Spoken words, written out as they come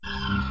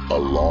A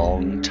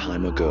long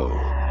time ago,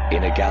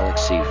 in a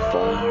galaxy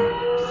far,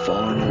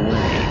 far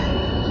away.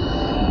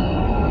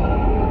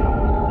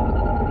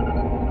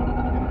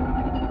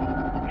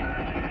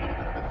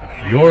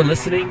 You're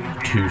listening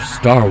to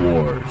Star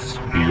Wars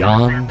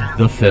Beyond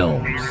the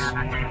Films,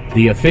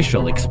 the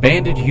official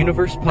expanded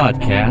universe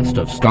podcast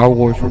of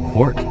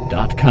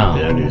StarWarsReport.com.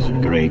 There is a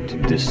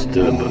great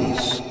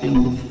disturbance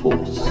in the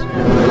Force.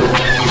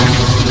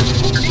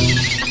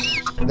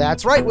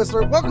 That's right,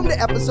 Whistler. Welcome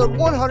to episode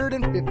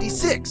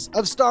 156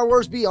 of Star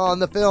Wars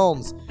Beyond the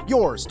Films,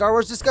 your Star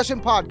Wars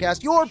discussion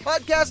podcast, your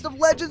podcast of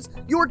legends,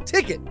 your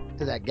ticket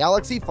to that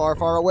galaxy far,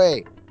 far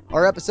away.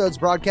 Our episodes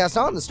broadcast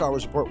on the Star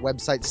Wars Report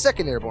website's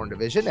 2nd Airborne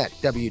Division at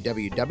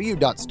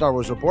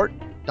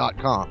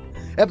www.starwarsreport.com.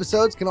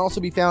 Episodes can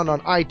also be found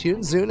on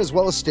iTunes, Zune, as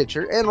well as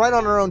Stitcher, and right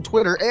on our own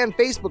Twitter and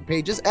Facebook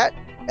pages at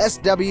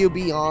SW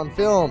Beyond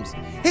Films.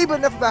 Hey, but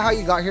enough about how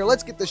you got here.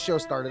 Let's get this show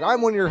started.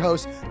 I'm one of your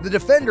hosts, the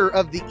defender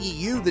of the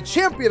EU, the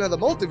champion of the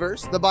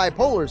multiverse, the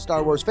bipolar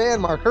Star Wars fan,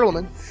 Mark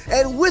Hurleman,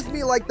 and with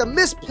me, like the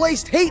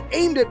misplaced hate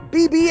aimed at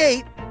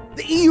BB-8,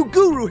 the EU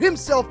guru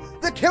himself,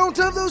 the count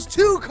of those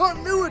two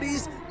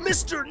continuities,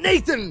 Mr.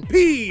 Nathan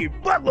P.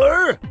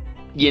 Butler.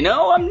 You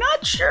know, I'm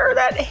not sure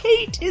that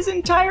hate is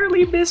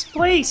entirely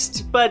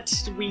misplaced,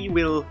 but we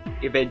will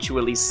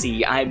eventually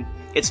see.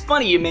 It's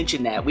funny you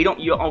mention that.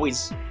 You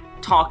always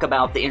talk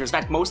about the intros. In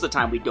fact, most of the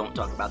time we don't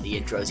talk about the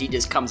intros. He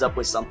just comes up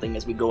with something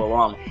as we go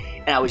along.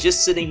 And I was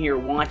just sitting here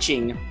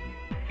watching,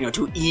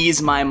 to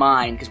ease my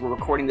mind, because we're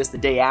recording this the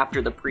day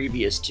after the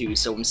previous two,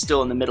 so I'm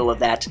still in the middle of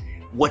that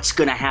what's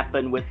gonna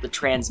happen with the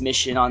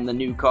transmission on the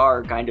new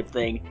car kind of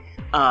thing.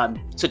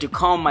 So to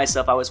calm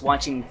myself, I was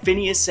watching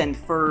Phineas and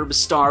Ferb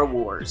Star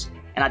Wars.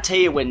 And I tell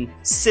you, when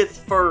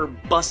Sith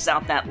Ferb busts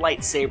out that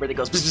lightsaber that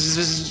goes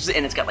bzzz,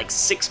 and it's got like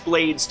 6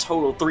 blades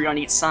total, 3 on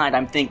each side,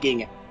 I'm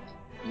thinking,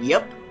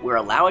 yep, we're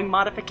allowing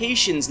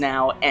modifications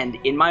now. And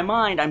in my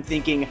mind, I'm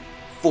thinking,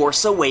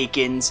 Force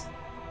Awakens,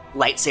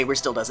 lightsaber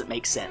still doesn't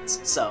make sense.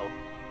 So,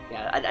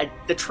 yeah,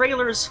 the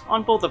trailer's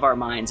on both of our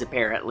minds,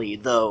 apparently,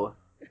 though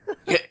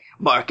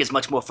Mark is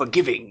much more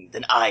forgiving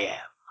than I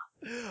am.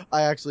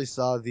 I actually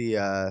saw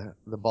the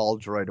Ball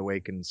Droid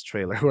Awakens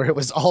trailer where it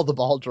was all the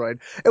Ball Droid.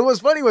 And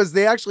what's funny was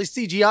they actually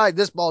CGI'd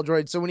this Ball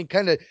Droid, so when he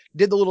kind of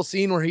did the little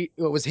scene where it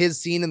was his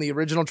scene in the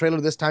original trailer,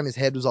 this time his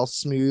head was all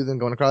smooth and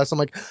going across. I'm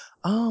like,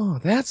 oh,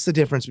 that's the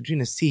difference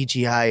between a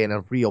CGI and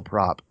a real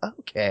prop.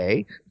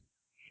 Okay.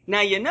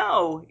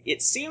 Now,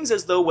 it seems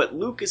as though what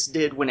Lucas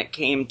did when it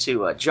came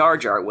to Jar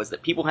Jar was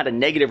that people had a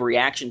negative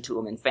reaction to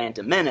him in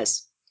Phantom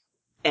Menace.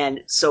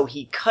 And so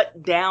he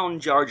cut down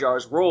Jar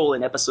Jar's role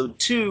in Episode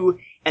 2,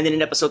 and then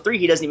in Episode 3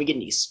 he doesn't even get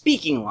any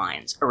speaking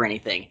lines or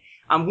anything.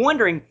 I'm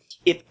wondering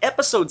if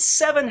Episode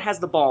 7 has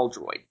the Ball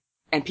Droid,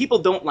 and people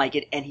don't like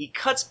it, and he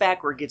cuts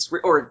back or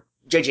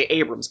J.J.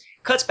 Abrams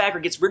cuts back or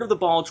gets rid of the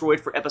Ball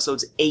Droid for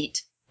Episodes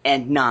 8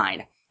 and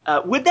 9.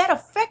 Would that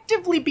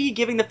effectively be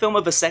giving the film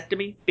a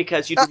vasectomy,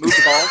 because you'd remove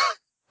the balls?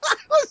 I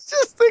was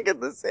just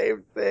thinking the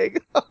same thing.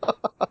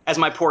 As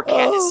my poor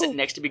cat is sitting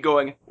next to me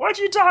going, what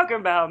you talking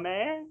about,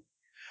 man?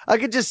 I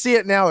could just see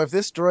it now. If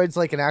this droid's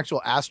like an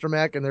actual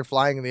astromech and they're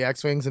flying in the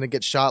X-Wings and it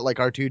gets shot like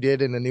R2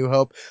 did in A New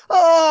Hope.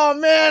 Oh,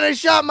 man, it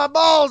shot my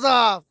balls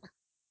off.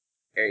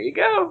 There you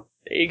go.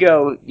 There you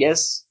go.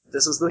 Yes,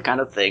 this is the kind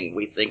of thing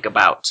we think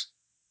about.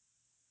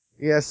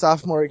 Yeah,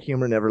 sophomoric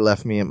humor never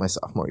left me in my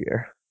sophomore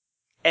year.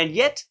 And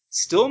yet,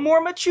 still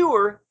more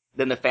mature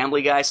than the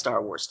Family Guy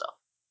Star Wars stuff.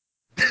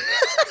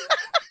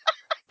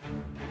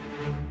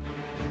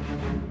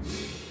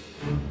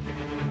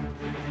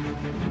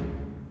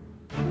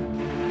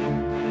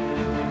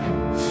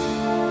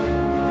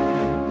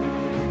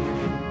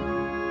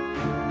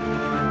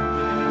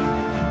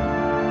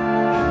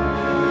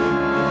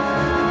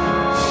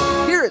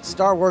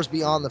 Star Wars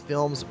Beyond the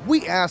Films,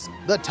 we ask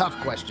the tough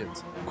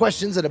questions.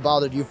 Questions that have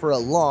bothered you for a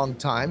long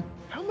time.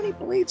 How many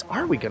blades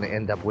are we going to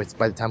end up with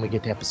by the time we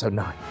get to episode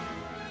 9?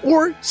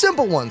 Or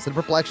simple ones that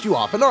perplexed you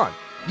off and on.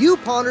 You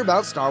ponder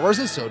about Star Wars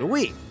and so do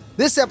we.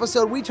 This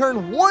episode, we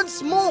turn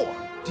once more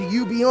to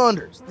you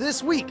Beyonders.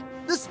 This week,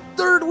 this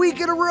 3rd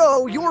week in a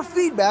row, your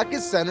feedback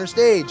is center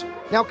stage.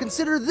 Now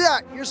consider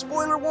that your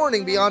spoiler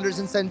warning, Beyonders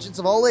and Sentients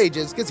of all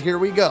ages, because here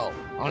we go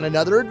on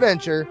another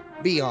adventure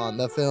beyond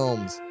the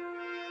films.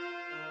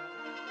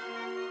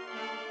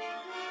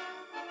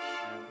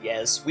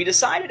 Yes, we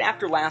decided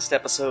after last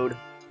episode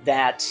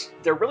that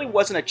there really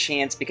wasn't a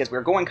chance, because we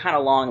were going kind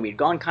of long, and we'd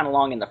gone kind of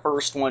long in the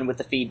first one with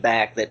the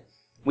feedback, that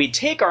we'd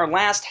take our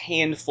last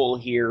handful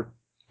here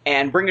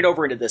and bring it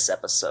over into this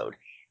episode.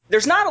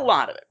 There's not a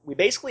lot of it. We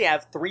basically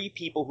have 3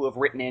 people who have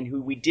written in who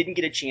we didn't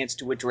get a chance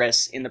to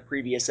address in the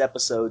previous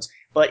episodes,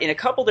 but in a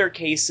couple of their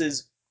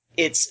cases,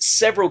 it's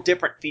several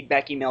different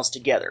feedback emails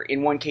together.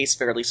 In one case,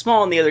 fairly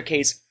small, in the other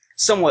case,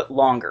 somewhat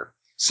longer.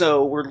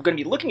 So we're going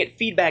to be looking at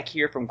feedback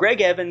here from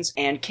Greg Evans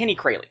and Kenny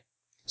Craley.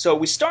 So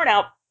we start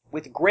out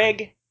with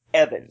Greg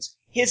Evans.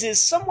 His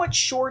is somewhat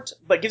short,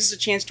 but gives us a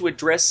chance to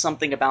address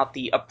something about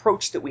the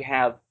approach that we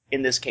have,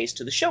 in this case,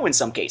 to the show in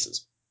some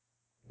cases.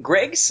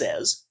 Greg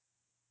says,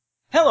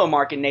 "Hello,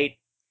 Mark and Nate.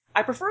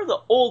 I prefer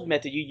the old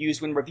method you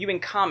use when reviewing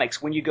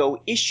comics when you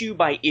go issue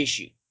by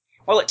issue.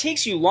 While it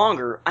takes you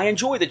longer, I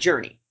enjoy the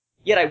journey.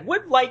 Yet I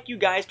would like you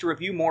guys to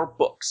review more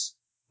books.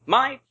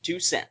 My 2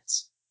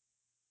 cents.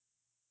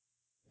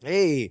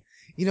 Hey,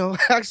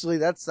 actually,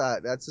 that's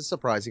a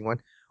surprising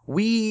one.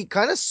 We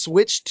kind of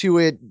switched to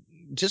it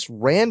just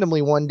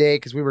randomly one day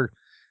because we were,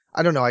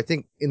 I don't know, I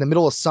think in the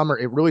middle of summer,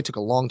 it really took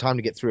a long time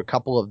to get through a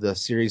couple of the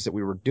series that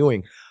we were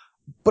doing.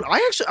 But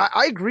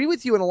I agree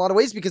with you in a lot of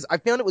ways because I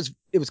found it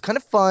was kind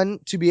of fun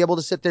to be able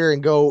to sit there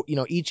and go,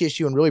 each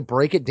issue and really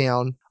break it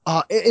down.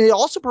 And it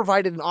also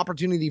provided an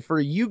opportunity for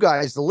you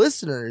guys, the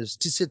listeners,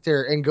 to sit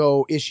there and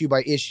go issue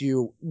by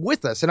issue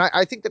with us. And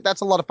I think that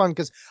that's a lot of fun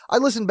because I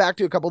listened back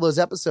to a couple of those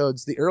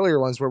episodes, the earlier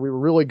ones where we were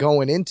really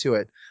going into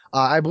it.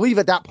 I believe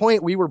at that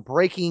point we were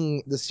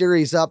breaking the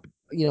series up.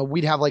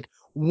 We'd have like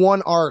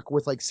one arc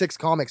with like 6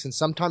 comics, and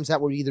sometimes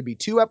that would either be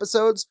 2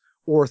 episodes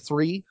or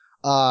 3.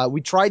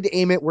 We tried to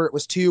aim it where it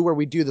was 2, where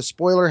we do the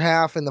spoiler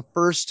half and the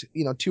first,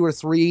 2 or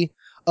 3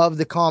 of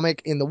the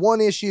comic in the one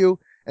issue.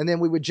 And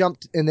then we would jump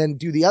and then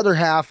do the other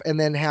half and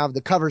then have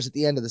the covers at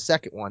the end of the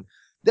second one.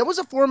 That was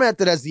a format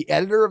that as the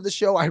editor of the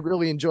show, I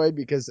really enjoyed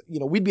because,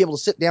 we'd be able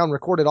to sit down,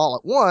 record it all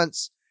at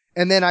once.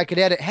 And then I could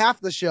edit half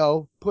the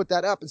show, put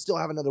that up and still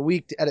have another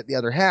week to edit the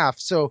other half.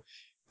 So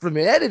from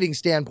an editing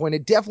standpoint,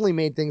 it definitely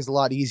made things a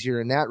lot easier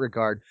in that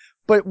regard.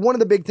 But one of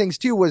the big things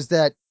too was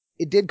that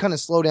it did kind of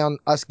slow down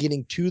us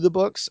getting to the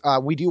books.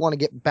 We do want to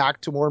get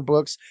back to more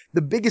books.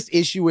 The biggest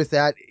issue with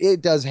that,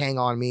 it does hang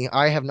on me.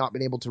 I have not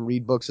been able to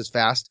read books as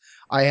fast.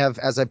 I have,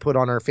 as I put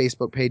on our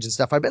Facebook page and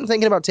stuff, I've been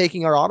thinking about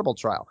taking our Audible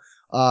trial.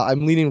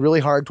 I'm leaning really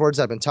hard towards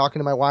it. I've been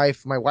talking to my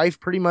wife. My wife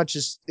pretty much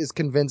is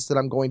convinced that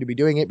I'm going to be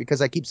doing it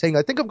because I keep saying,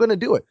 I think I'm going to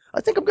do it.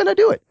 I think I'm going to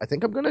do it. I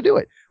think I'm going to do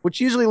it,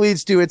 which usually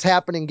leads to it's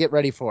happening. Get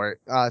ready for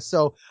it.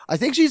 So I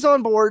think she's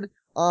on board.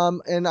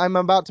 And I'm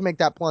about to make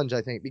that plunge,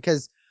 I think,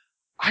 because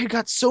I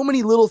got so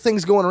many little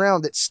things going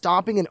around that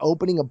stopping and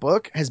opening a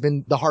book has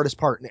been the hardest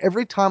part. And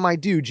every time I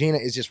do, Jana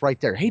is just right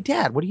there. Hey,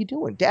 Dad, what are you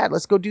doing? Dad,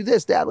 let's go do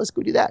this. Dad, let's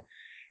go do that.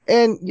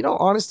 And,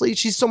 honestly,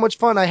 she's so much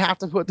fun. I have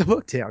to put the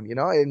book down,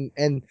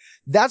 and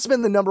that's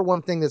been the number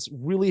one thing that's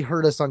really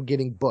hurt us on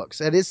getting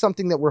books. It is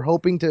something that we're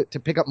hoping to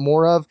pick up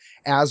more of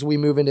as we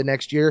move into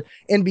next year.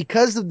 And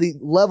because of the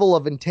level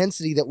of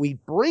intensity that we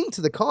bring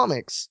to the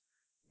comics,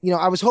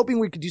 I was hoping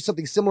we could do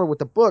something similar with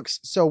the books.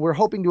 So we're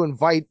hoping to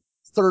invite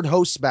third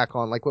hosts back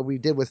on, like what we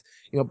did with,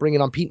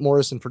 bringing on Pete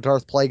Morrison for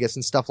Darth Plagueis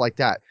and stuff like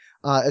that.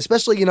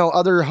 Especially,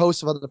 other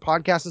hosts of other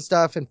podcasts and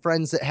stuff and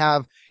friends that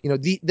have,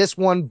 this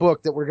one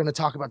book that we're going to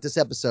talk about this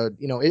episode,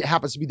 it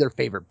happens to be their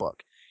favorite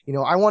book.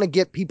 I want to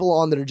get people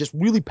on that are just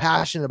really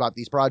passionate about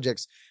these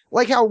projects,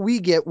 like how we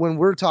get when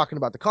we're talking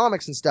about the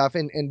comics and stuff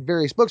and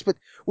various books. But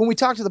when we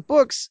talk to the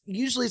books,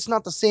 usually it's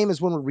not the same as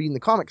when we're reading the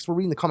comics. We're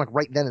reading the comic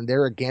right then and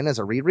there again as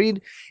a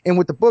reread. And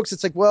with the books,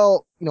 it's like,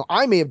 well,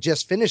 I may have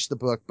just finished the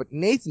book, but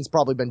Nathan's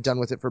probably been done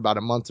with it for about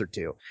a month or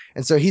 2.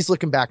 And so he's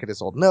looking back at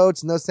his old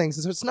notes and those things.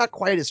 And so it's not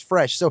quite as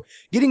fresh. So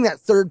getting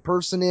that third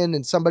person in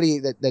and somebody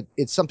that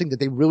it's something that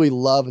they really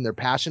love and they're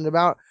passionate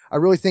about, I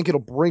really think it'll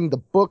bring the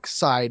book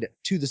side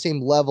to the same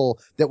level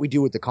that we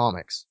do with the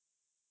comics.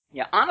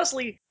 Yeah,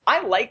 honestly,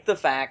 I like the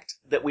fact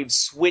that we've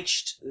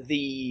switched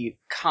the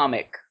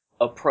comic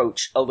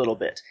approach a little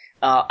bit.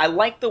 I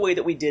like the way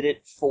that we did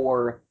it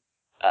for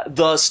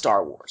the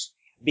Star Wars,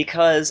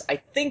 because I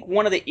think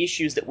one of the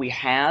issues that we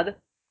had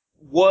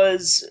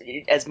was,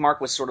 as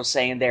Mark was sort of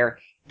saying there,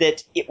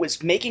 that it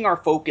was making our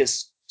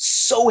focus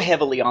so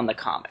heavily on the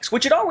comics,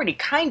 which it already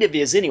kind of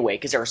is anyway,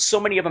 because there are so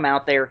many of them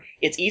out there.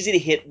 It's easy to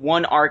hit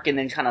one arc and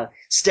then kind of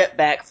step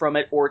back from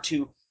it, or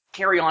to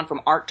carry on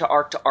from arc to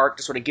arc to arc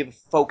to sort of give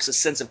folks a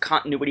sense of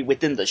continuity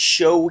within the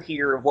show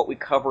here of what we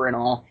cover and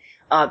all.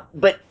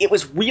 But it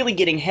was really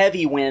getting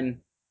heavy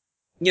when,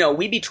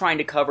 we'd be trying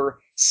to cover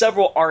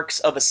several arcs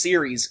of a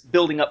series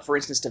building up, for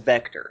instance, to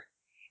Vector.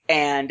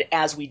 And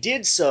as we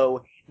did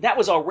so, that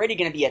was already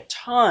going to be a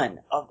ton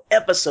of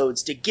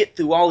episodes to get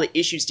through all the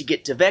issues to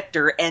get to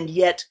Vector, and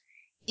yet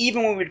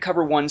even when we'd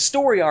cover one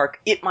story arc,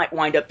 it might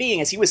wind up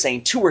being, as he was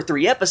saying, 2 or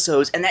 3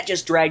 episodes, and that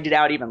just dragged it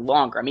out even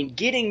longer. I mean,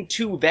 getting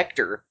to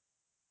Vector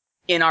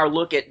in our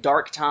look at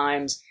Dark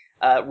Times,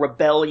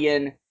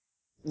 Rebellion,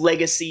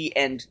 Legacy,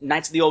 and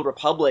Knights of the Old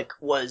Republic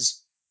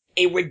was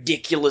a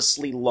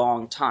ridiculously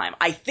long time.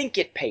 I think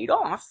it paid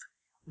off,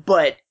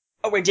 but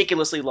a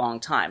ridiculously long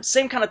time.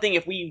 Same kind of thing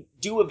if we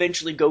do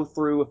eventually go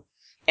through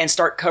and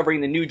start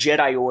covering the New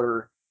Jedi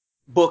Order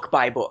book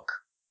by book,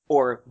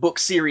 or book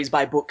series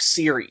by book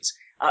series.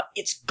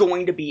 It's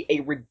going to be a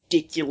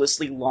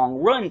ridiculously long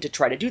run to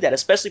try to do that,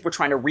 especially if we're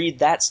trying to read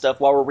that stuff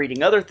while we're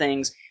reading other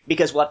things,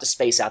 because we'll have to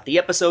space out the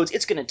episodes.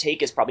 It's going to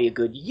take us probably a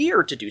good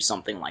year to do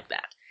something like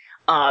that.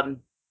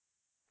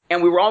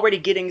 And we were already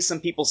getting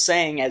some people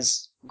saying,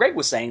 as Greg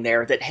was saying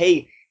there, that,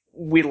 hey,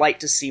 we'd like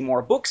to see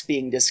more books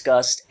being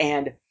discussed,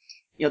 and,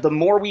 the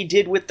more we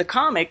did with the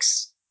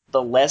comics,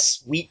 the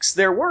less weeks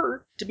there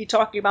were to be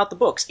talking about the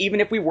books,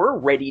 even if we were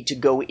ready to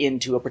go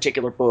into a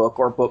particular book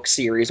or book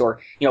series, or,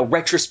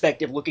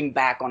 retrospective looking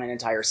back on an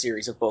entire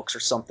series of books or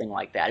something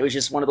like that. It was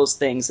just one of those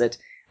things that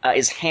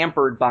is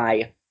hampered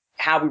by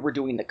how we were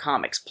doing the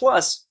comics.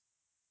 Plus,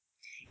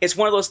 it's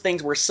one of those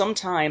things where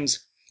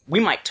sometimes we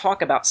might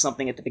talk about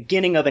something at the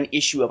beginning of an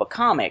issue of a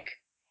comic,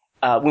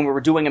 when we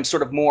were doing them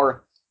sort of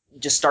more,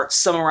 just start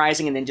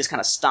summarizing and then just kind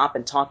of stop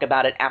and talk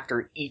about it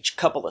after each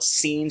couple of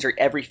scenes or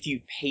every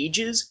few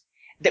pages,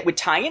 that would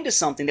tie into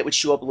something that would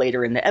show up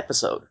later in the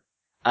episode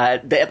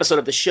of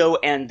the show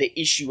and the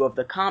issue of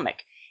the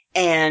comic.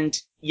 And,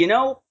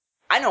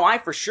 I know I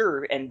for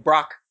sure, and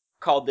Brock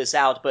called this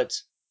out, but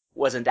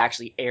wasn't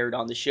actually aired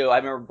on the show. I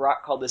remember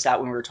Brock called this out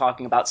when we were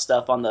talking about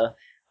stuff on the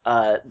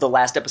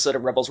last episode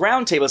of Rebels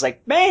Roundtable. It's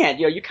like, man,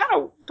 you kind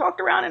of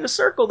talked around in a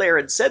circle there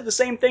and said the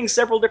same thing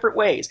several different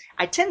ways.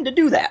 I tend to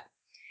do that.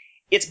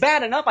 It's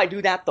bad enough I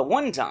do that the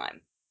one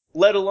time,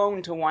 let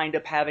alone to wind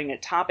up having a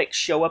topic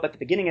show up at the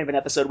beginning of an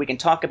episode we can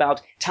talk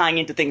about, tying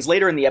into things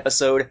later in the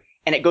episode,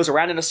 and it goes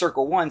around in a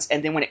circle once,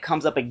 and then when it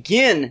comes up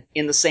again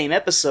in the same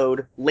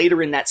episode,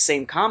 later in that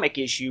same comic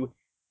issue,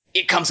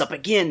 it comes up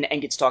again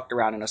and gets talked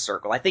around in a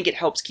circle. I think it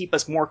helps keep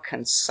us more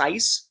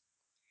concise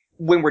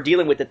when we're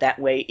dealing with it that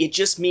way. It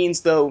just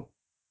means, though,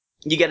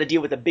 you got to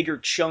deal with a bigger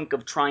chunk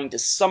of trying to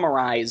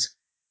summarize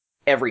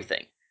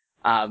everything.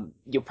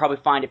 You'll probably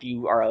find, if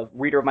you are a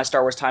reader of my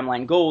Star Wars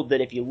Timeline Gold,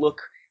 that if you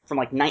look from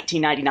like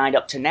 1999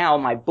 up to now,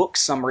 my book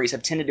summaries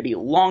have tended to be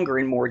longer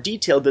and more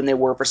detailed than they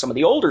were for some of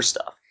the older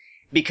stuff.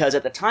 Because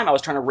at the time I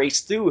was trying to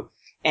race through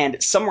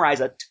and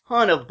summarize a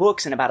ton of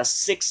books in about a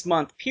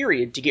 6-month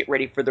period to get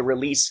ready for the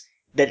release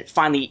that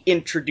finally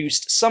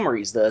introduced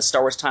summaries, the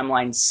Star Wars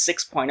Timeline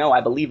 6.0,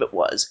 I believe it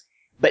was.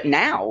 But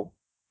now,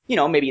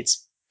 maybe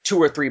it's 2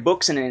 or 3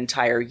 books in an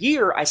entire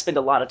year, I spend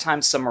a lot of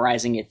time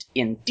summarizing it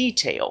in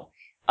detail.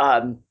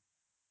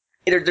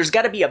 There's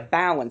got to be a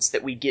balance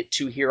that we get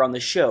to here on the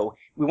show.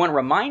 We want to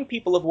remind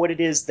people of what it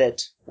is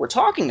that we're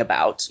talking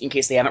about, in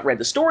case they haven't read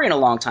the story in a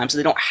long time, so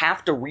they don't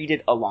have to read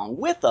it along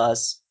with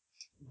us.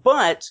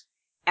 But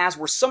as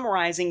we're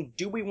summarizing,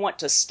 do we want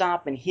to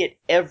stop and hit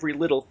every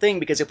little thing?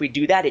 Because if we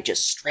do that, it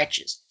just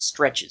stretches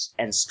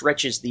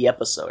the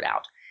episode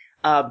out.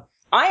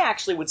 I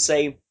actually would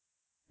say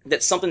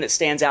that something that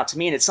stands out to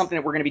me, and it's something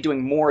that we're going to be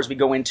doing more as we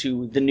go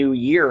into the new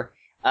year,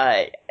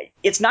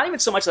 it's not even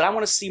so much that I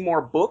want to see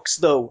more books,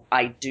 though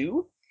I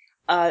do.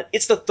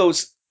 It's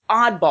those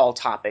oddball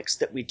topics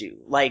that we do,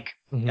 like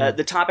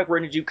the topic we're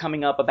going to do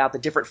coming up about the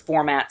different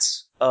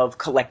formats of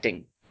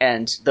collecting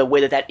and the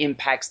way that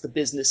impacts the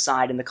business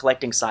side and the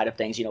collecting side of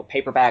things.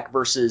 Paperback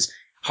versus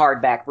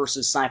hardback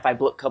versus sci-fi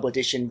book club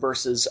edition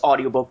versus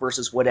audiobook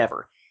versus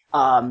whatever.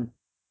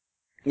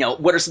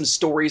 What are some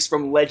stories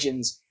from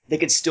Legends that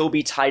could still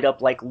be tied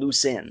up like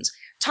loose ends?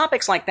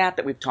 Topics like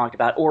that we've talked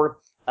about, or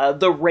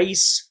the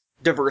race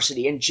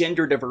diversity and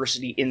gender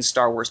diversity in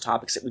Star Wars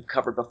topics that we've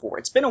covered before.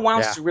 It's been a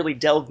while since we really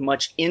delved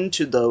much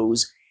into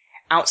those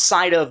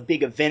outside of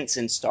big events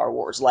in Star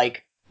Wars,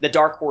 like the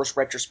Dark Horse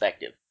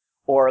retrospective,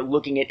 or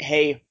looking at,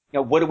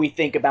 what do we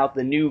think about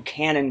the new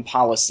canon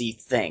policy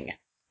thing?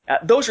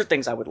 Those are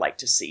things I would like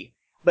to see.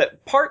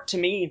 But part, to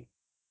me,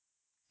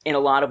 in a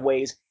lot of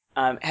ways,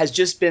 has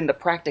just been the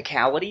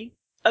practicality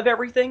of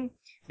everything,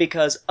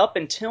 because up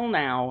until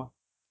now,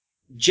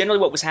 generally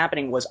what was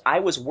happening was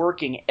I was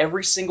working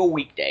every single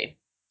weekday,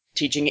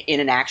 teaching in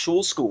an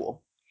actual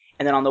school,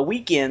 and then on the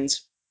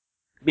weekends,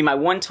 it'd be my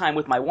one time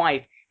with my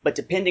wife, but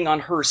depending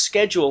on her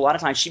schedule, a lot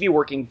of times she'd be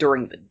working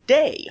during the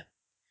day.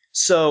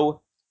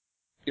 So,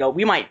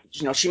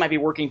 she might be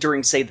working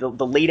during, say, the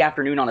late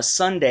afternoon on a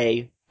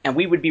Sunday, and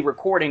we would be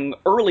recording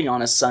early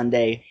on a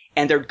Sunday,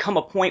 and there'd come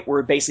a point where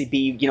it'd basically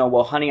be,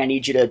 well, honey, I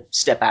need you to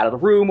step out of the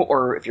room,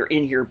 or if you're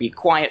in here, be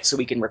quiet so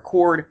we can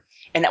record.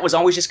 And that was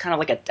always just kind of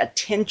like a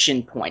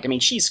tension point. I mean,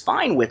 she's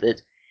fine with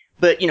it,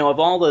 but, of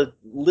all the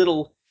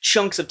little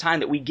chunks of time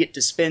that we get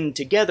to spend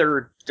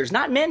together, there's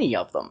not many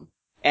of them.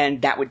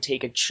 And that would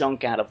take a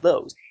chunk out of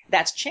those.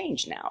 That's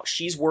changed now.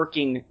 She's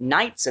working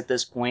nights at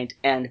this point,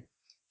 and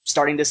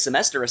starting this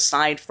semester,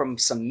 aside from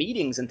some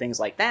meetings and things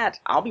like that,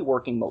 I'll be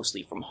working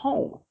mostly from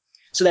home.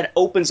 So that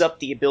opens up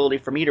the ability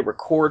for me to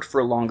record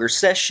for longer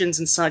sessions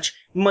and such,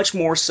 much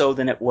more so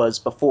than it was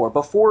before.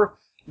 Before,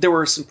 there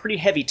were some pretty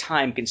heavy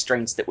time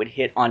constraints that would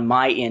hit on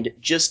my end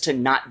just to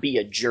not be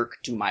a jerk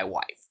to my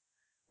wife.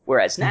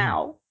 Whereas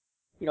now,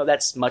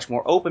 that's much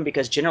more open,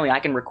 because generally I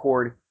can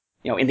record,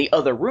 in the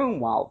other room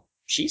while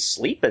she's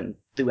sleeping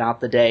throughout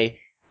the day.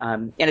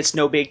 And it's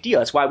no big deal.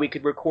 That's why we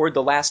could record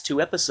the last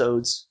 2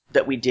 episodes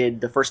that we did,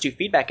 the first 2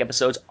 feedback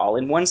episodes, all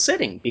in one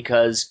sitting,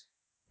 because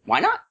why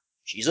not?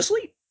 She's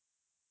asleep.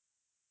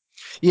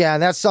 Yeah,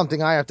 and that's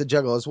something I have to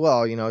juggle as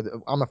well.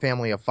 I'm a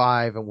family of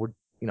 5, and we're,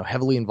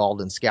 heavily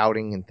involved in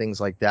scouting and things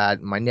like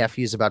that. My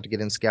nephew's about to get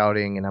in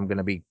scouting, and I'm going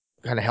to be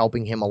kind of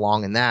helping him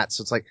along in that.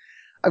 So it's like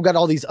I've got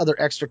all these other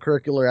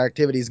extracurricular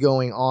activities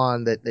going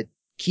on that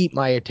keep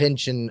my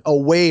attention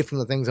away from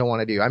the things I want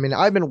to do. I mean,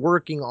 I've been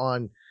working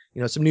on,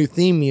 some new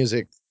theme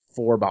music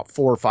for about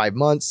 4 or 5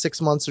 months,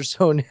 6 months or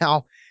so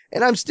now,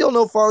 and I'm still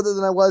no farther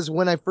than I was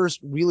when I first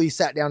really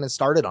sat down and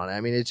started on it.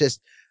 I mean, it's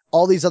just,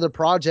 all these other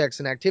projects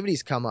and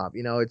activities come up,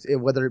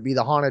 whether it be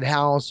the haunted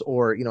house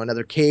or,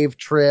 another cave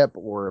trip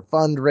or a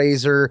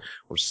fundraiser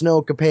or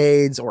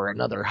snowcapades or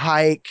another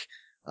hike.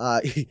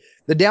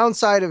 The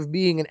downside of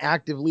being an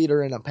active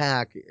leader in a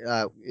pack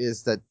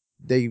is that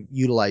they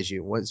utilize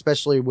you,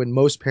 especially when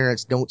most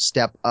parents don't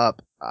step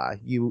up.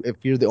 If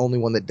you're the only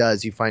one that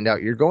does, you find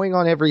out you're going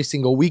on every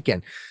single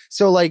weekend.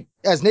 So like,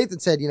 as Nathan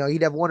said,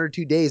 he'd have 1 or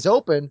 2 days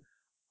open.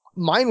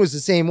 Mine was the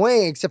same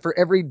way, except for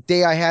every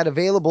day I had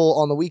available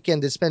on the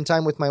weekend to spend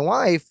time with my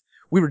wife,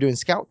 we were doing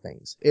scout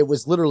things. It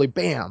was literally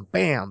bam,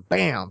 bam,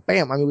 bam,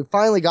 bam. I mean, we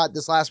finally got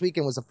this last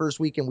weekend was the first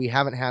weekend we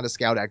haven't had a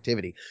scout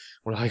activity.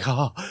 We're like,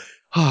 oh,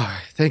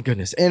 thank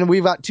goodness. And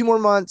we've got 2 more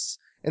months.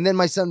 And then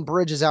my son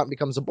bridges out and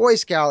becomes a Boy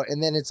Scout.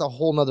 And then it's a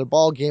whole nother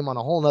ball game on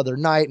a whole nother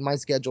night. And my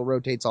schedule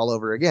rotates all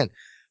over again.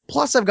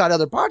 Plus I've got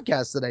other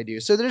podcasts that I do.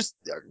 So there's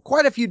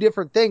quite a few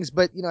different things,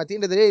 but at the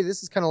end of the day,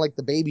 this is kind of like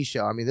the baby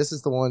show. I mean, this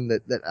is the one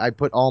that I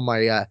put all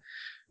my,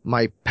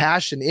 my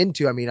passion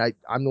into. I mean,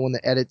 I'm the one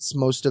that edits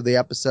most of the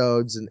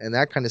episodes and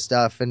that kind of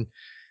stuff. And,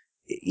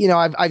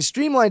 I've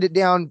streamlined it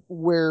down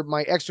where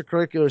my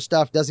extracurricular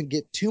stuff doesn't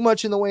get too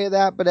much in the way of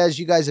that. But as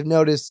you guys have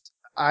noticed,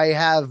 I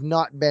have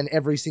not been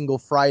every single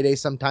Friday.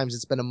 Sometimes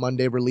it's been a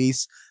Monday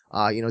release.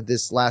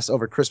 This last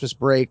over Christmas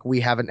break, we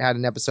haven't had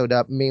an episode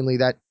up. Mainly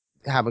that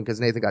happened because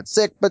Nathan got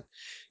sick, but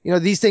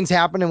these things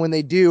happen, and when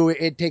they do,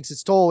 it takes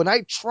its toll. And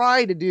I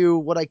try to do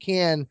what I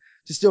can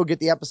to still get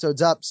the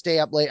episodes up, stay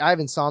up late. I have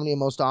insomnia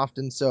most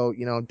often, so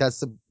that's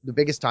the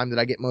biggest time that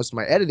I get most of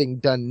my editing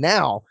done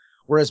now.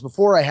 Whereas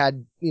before I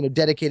had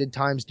dedicated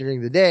times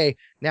during the day.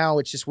 Now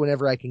it's just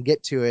whenever I can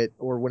get to it,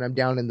 or when I'm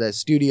down in the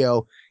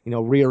studio,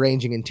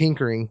 rearranging and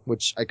tinkering,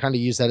 which I kind of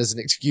use that as an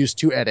excuse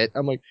to edit.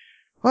 I'm like,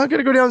 well, I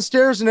gotta go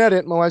downstairs and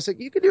edit. My wife's like,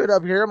 you can do it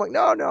up here. I'm like,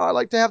 no, I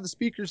like to have the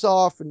speakers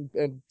off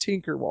and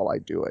tinker while I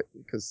do it,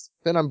 because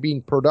then I'm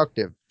being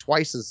productive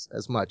twice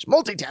as much.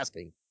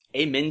 Multitasking.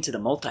 Amen to the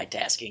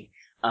multitasking.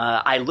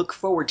 I look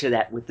forward to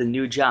that with the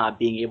new job,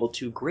 being able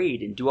to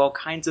grade and do all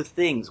kinds of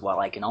things while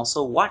I can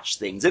also watch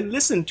things and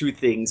listen to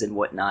things and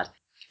whatnot.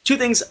 2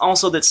 things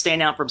also that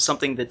stand out from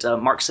something that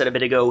Mark said a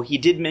bit ago. He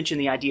did mention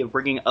the idea of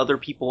bringing other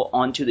people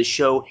onto the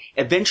show.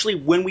 Eventually,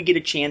 when we get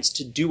a chance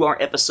to do our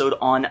episode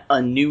on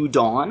A New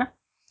Dawn,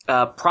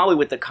 probably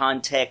with the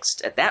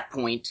context at that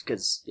point,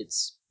 because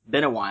it's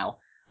been a while,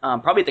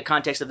 probably at the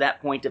context of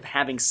that point of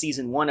having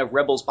season 1 of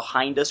Rebels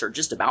behind us, or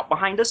just about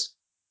behind us,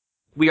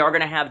 we are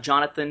going to have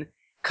Jonathan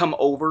come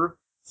over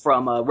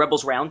from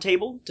Rebels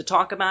Roundtable to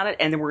talk about it,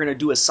 and then we're going to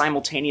do a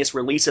simultaneous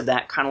release of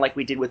that, kind of like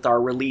we did with our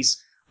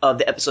release of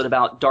the episode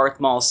about Darth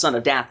Maul, son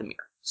of Dathomir.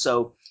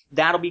 So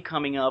that'll be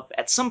coming up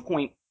at some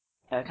point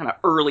kind of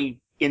early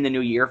in the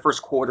new year,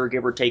 first quarter,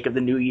 give or take, of the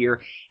new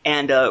year.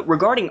 And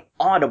regarding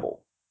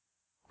Audible,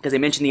 because they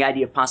mentioned the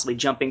idea of possibly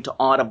jumping to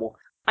Audible,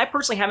 I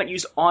personally haven't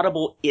used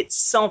Audible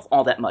itself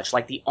all that much,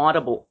 like the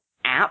Audible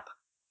app.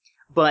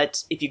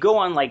 But if you go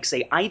on, like,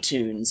 say,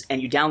 iTunes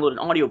and you download an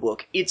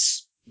audiobook,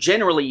 it's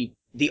generally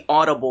the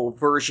Audible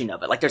version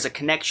of it. Like, there's a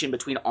connection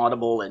between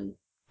Audible and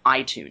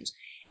iTunes.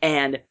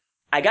 And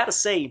I gotta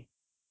say,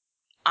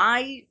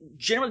 I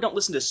generally don't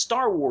listen to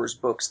Star Wars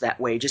books that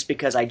way, just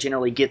because I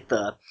generally get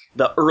the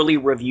early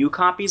review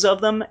copies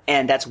of them,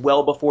 and that's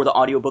well before the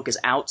audiobook is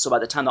out. So by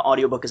the time the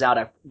audiobook is out,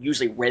 I've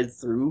usually read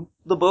through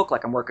the book,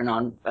 like I'm working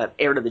on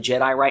Heir to the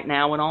Jedi right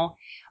now and all.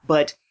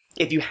 But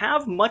if you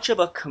have much of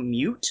a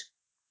commute,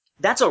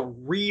 that's a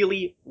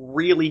really,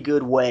 really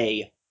good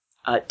way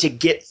to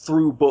get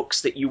through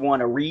books that you want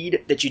to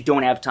read that you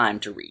don't have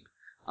time to read.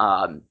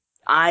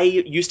 I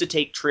used to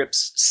take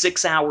trips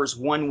 6 hours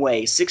one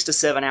way, 6 to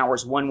 7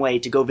 hours one way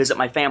to go visit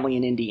my family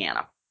in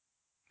Indiana.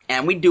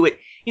 And we'd do it,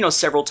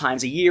 several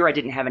times a year. I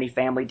didn't have any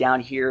family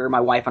down here. My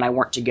wife and I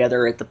weren't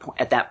together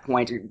at that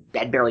point, or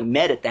had barely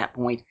met at that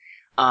point,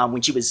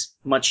 when she was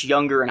much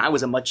younger and I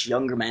was a much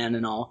younger man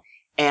and all.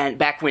 And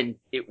back when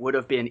it would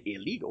have been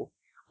illegal,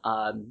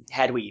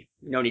 had we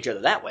known each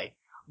other that way.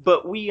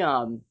 But we,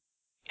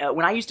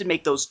 when I used to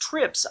make those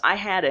trips, I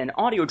had an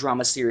audio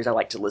drama series I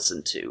like to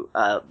listen to,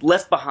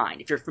 Left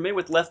Behind. If you're familiar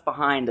with Left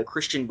Behind, the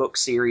Christian book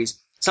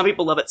series, some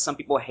people love it, some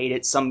people hate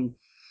it, some,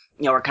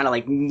 are kind of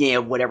like, yeah,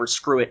 whatever,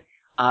 screw it.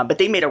 But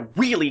they made a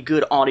really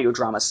good audio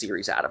drama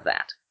series out of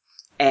that.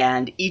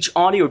 And each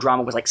audio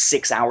drama was like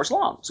 6 hours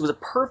long. So it was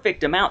a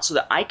perfect amount so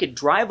that I could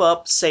drive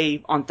up,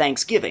 say, on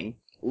Thanksgiving,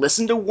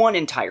 listen to one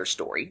entire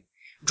story,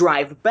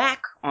 drive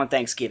back on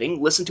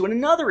Thanksgiving, listen to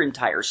another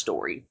entire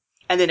story,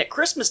 and then at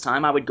Christmas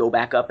time, I would go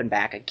back up and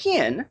back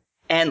again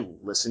and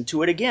listen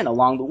to it again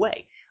along the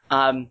way.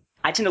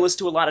 I tend to listen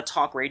to a lot of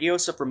talk radio,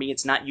 so for me,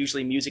 it's not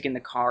usually music in the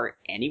car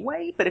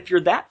anyway. But if you're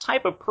that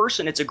type of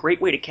person, it's a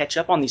great way to catch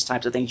up on these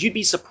types of things. You'd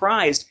be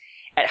surprised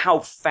at how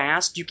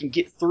fast you can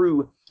get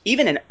through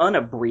even an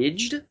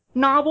unabridged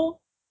novel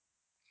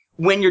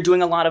when you're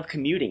doing a lot of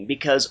commuting,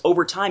 because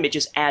over time, it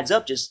just adds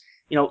up. Just,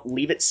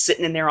 leave it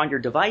sitting in there on your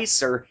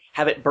device, or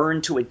have it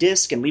burned to a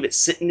disc and leave it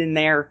sitting in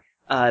there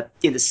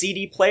in the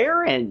CD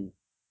player, and,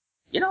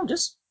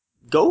 just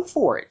go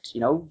for it.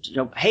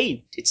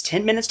 Hey, it's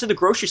 10 minutes to the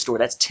grocery store.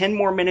 That's 10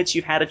 more minutes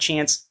you've had a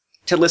chance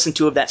to listen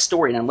to of that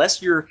story. And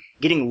unless you're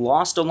getting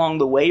lost along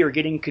the way or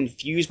getting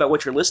confused by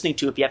what you're listening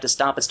to, if you have to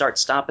stop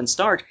and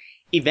start,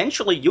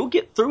 eventually you'll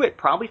get through it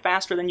probably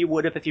faster than you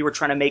would if you were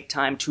trying to make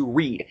time to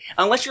read.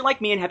 Unless you're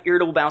like me and have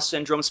irritable bowel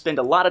syndrome, spend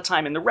a lot of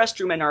time in the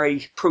restroom, and are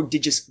a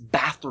prodigious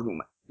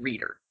bathroom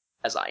reader,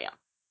 as I am.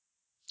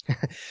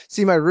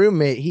 See, my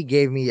roommate, he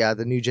gave me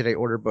the New Jedi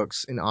Order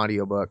books in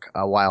audiobook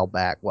a while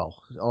back.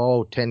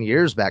 Well, 10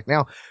 years back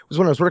now. It was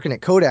when I was working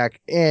at Kodak.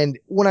 And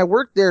when I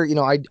worked there,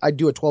 I'd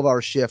do a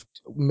 12-hour shift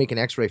making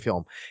X-ray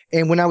film.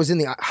 And when I was in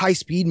the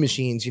high-speed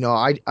machines,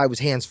 I was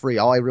hands-free.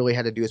 All I really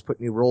had to do is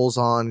put new rolls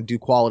on, do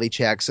quality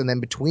checks. And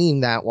then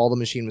between that, while the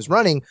machine was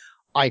running,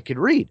 I could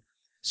read.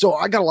 So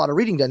I got a lot of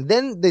reading done.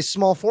 Then the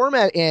small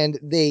format, and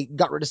they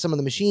got rid of some of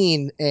the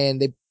machine,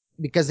 and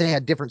because they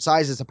had different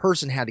sizes, a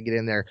person had to get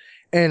in there,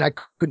 and I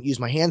couldn't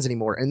use my hands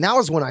anymore. And that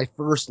was when I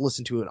first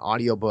listened to an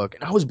audiobook,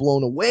 and I was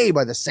blown away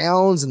by the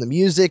sounds and the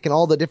music and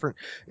all the different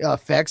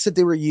effects that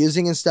they were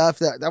using and stuff.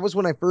 That was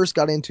when I first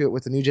got into it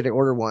with the New Jedi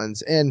Order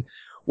ones. And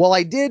while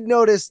I did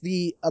notice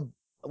the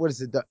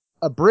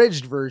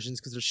abridged versions,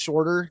 because they're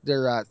shorter,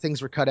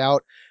 things were cut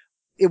out.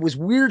 It was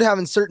weird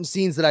having certain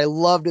scenes that I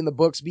loved in the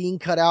books being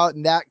cut out,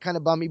 and that kind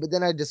of bummed me. But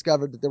then I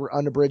discovered that there were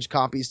unabridged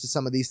copies to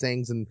some of these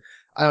things. And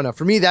I don't know,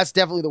 for me, that's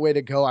definitely the way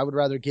to go. I would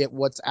rather get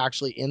what's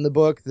actually in the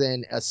book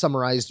than a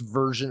summarized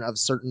version of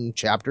certain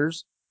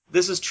chapters.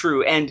 This is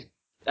true. And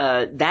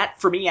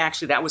that, for me,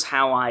 actually, that was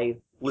how I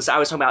was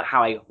talking about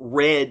how I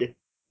read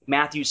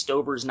Matthew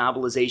Stover's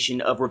novelization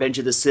of Revenge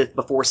of the Sith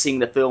before seeing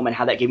the film, and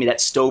how that gave me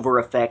that Stover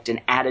effect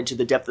and added to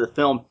the depth of the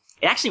film.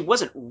 It actually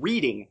wasn't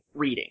reading.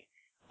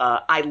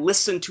 I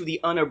listened to the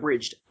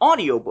unabridged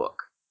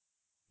audiobook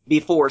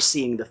before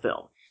seeing the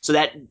film. So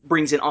that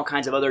brings in all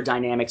kinds of other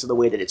dynamics of the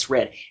way that it's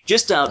read.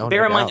 Just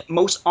bear in mind that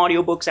most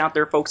audiobooks out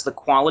there, folks, the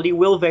quality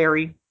will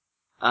vary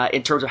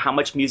in terms of how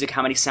much music,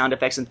 how many sound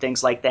effects, and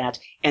things like that.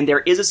 And there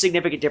is a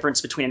significant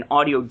difference between an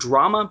audio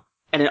drama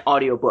and an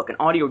audiobook. An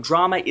audio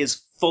drama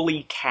is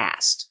fully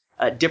cast.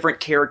 Different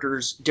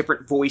characters,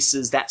 different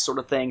voices, that sort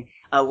of thing.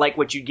 Like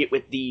what you get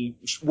with the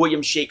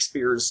William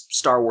Shakespeare's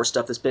Star Wars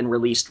stuff that's been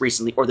released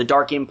recently, or the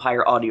Dark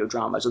Empire audio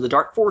dramas, or the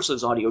Dark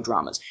Forces audio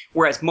dramas.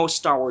 Whereas most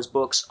Star Wars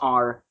books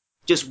are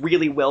just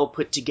really well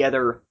put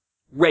together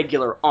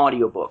regular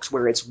audiobooks,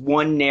 where it's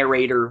one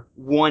narrator,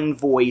 one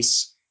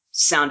voice,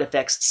 sound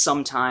effects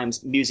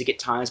sometimes, music at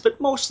times, but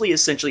mostly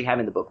essentially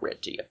having the book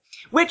read to you.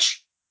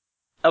 Which,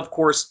 of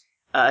course,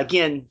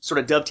 again, sort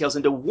of dovetails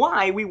into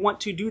why we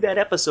want to do that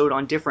episode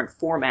on different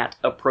format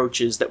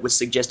approaches that was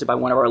suggested by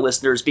one of our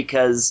listeners,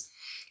 because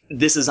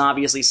this is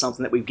obviously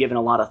something that we've given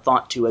a lot of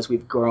thought to as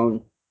we've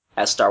grown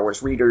as Star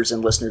Wars readers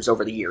and listeners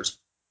over the years.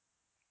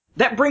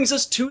 That brings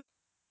us to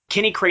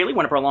Kenny Crayley,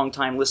 one of our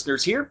longtime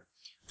listeners here.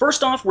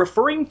 First off,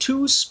 referring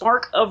to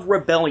Spark of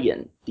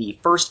Rebellion, the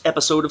first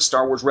episode of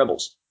Star Wars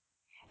Rebels.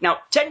 Now,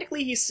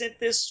 technically he sent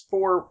this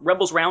for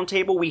Rebels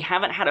Roundtable. We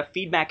haven't had a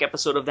feedback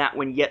episode of that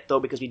one yet, though,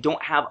 because we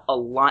don't have a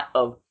lot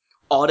of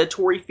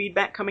auditory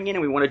feedback coming in,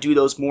 and we want to do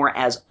those more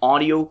as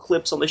audio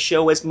clips on the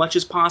show as much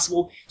as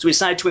possible. So we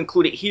decided to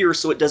include it here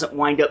so it doesn't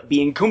wind up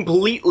being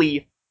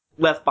completely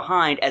left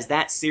behind as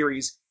that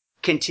series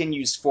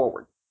continues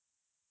forward.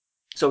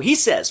 So he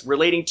says,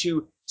 relating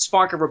to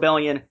Spark of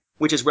Rebellion,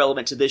 which is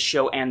relevant to this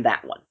show and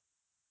that one.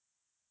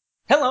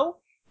 Hello.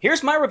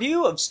 Here's my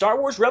review of Star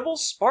Wars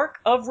Rebels Spark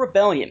of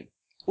Rebellion.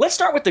 Let's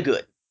start with the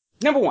good.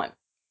 Number 1.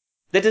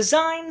 The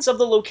designs of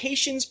the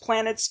locations,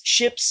 planets,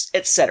 ships,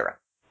 etc.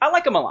 I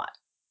like them a lot.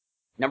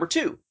 Number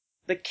 2.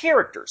 The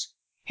characters.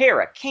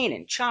 Hera,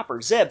 Kanan,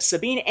 Chopper, Zeb,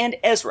 Sabine, and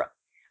Ezra.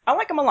 I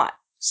like them a lot.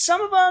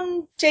 Some of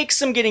them take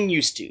some getting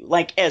used to,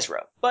 like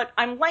Ezra, but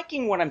I'm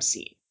liking what I'm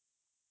seeing.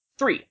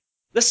 3.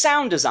 The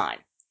sound design.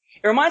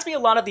 It reminds me a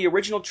lot of the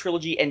original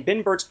trilogy and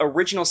Ben Burtt's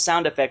original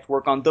sound effect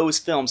work on those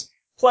films,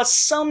 plus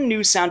some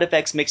new sound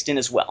effects mixed in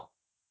as well.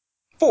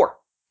 4.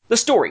 The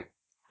story.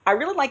 I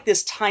really like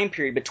this time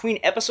period between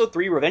Episode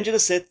 3, Revenge of the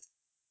Sith,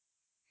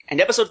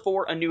 and Episode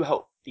 4, A New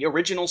Hope, the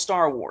original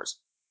Star Wars.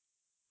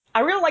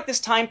 I really like this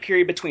time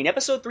period between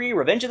Episode 3,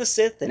 Revenge of the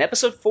Sith, and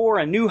Episode 4,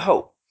 A New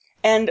Hope,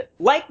 and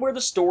like where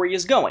the story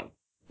is going.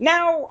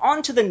 Now,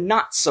 on to the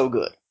not so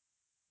good.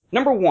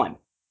 Number 1.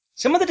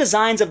 Some of the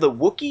designs of the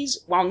Wookiees,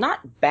 while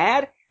not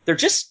bad, they're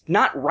just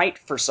not right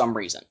for some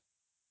reason.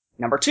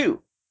 Number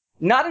 2.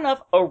 Not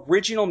enough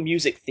original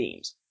music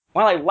themes.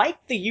 While I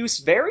like the use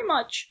very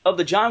much of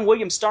the John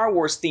Williams Star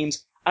Wars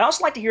themes, I'd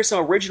also like to hear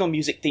some original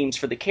music themes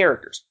for the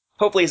characters.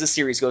 Hopefully as the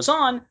series goes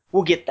on,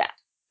 we'll get that.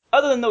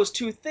 Other than those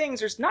two things,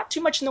 there's not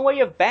too much in the way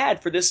of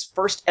bad for this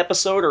first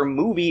episode or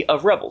movie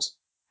of Rebels.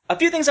 A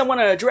few things I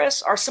want to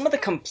address are some of the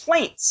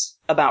complaints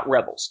about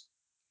Rebels.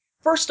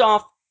 First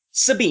off,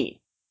 Sabine.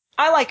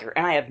 I like her,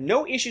 and I have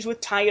no issues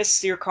with Taya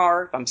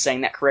Sircar, if I'm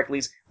saying that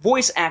correctly,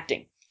 voice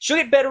acting. She'll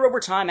get better over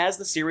time as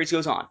the series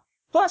goes on.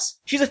 Plus,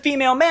 she's a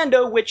female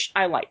Mando, which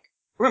I like.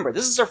 Remember,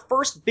 this is her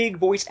first big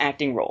voice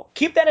acting role.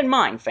 Keep that in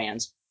mind,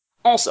 fans.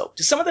 Also,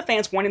 to some of the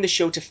fans wanting the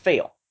show to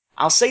fail,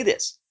 I'll say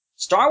this.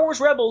 Star Wars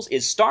Rebels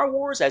is Star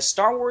Wars as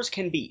Star Wars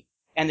can be.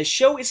 And the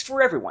show is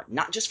for everyone,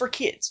 not just for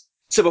kids.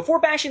 So before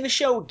bashing the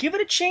show, give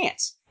it a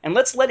chance, and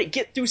let's let it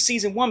get through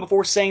season 1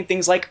 before saying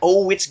things like,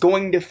 oh, it's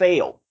going to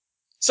fail.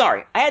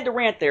 Sorry, I had to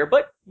rant there,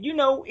 but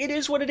it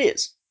is what it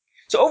is.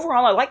 So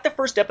overall, I like the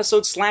first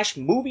episode /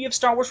 movie of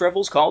Star Wars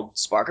Rebels called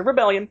Spark of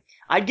Rebellion.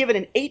 I'd give it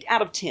an 8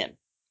 out of 10.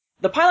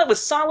 The pilot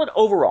was solid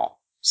overall.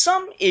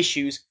 Some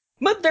issues,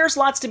 but there's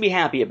lots to be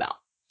happy about.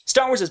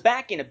 Star Wars is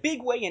back in a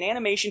big way in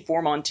animation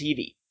form on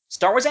TV.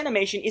 Star Wars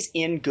animation is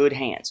in good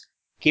hands.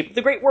 Keep up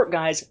the great work,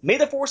 guys. May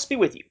the Force be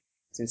with you.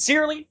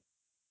 Sincerely,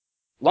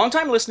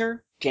 longtime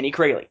listener, Kenny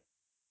Crayley.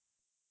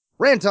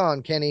 Rant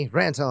on, Kenny,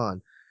 rant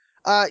on.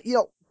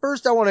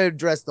 First I want to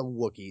address the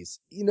Wookiees.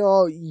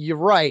 You're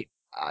right.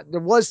 There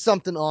was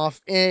something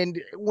off,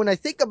 and when I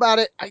think about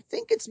it, I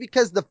think it's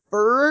because the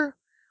fur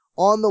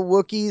on the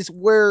Wookiees,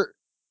 where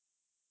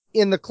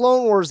in the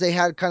Clone Wars they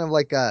had kind of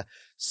like a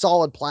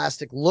solid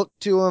plastic look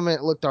to them, and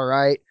it looked all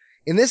right.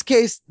 In this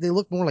case, they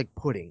look more like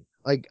pudding.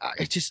 Like,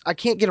 I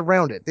can't get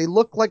around it. They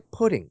look like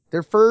pudding.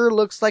 Their fur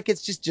looks like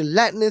it's just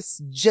gelatinous,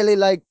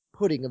 jelly-like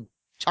pudding of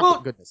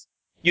chocolate goodness.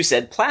 You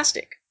said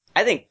plastic.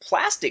 I think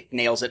plastic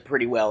nails it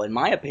pretty well, in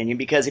my opinion,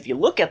 because if you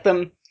look at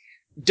them,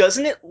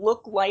 doesn't it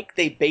look like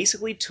they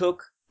basically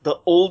took the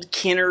old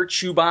Kenner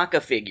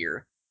Chewbacca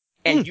figure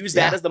and used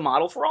that as the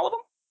model for all of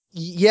them?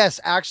 Yes,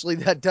 actually,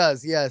 that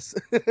does, yes.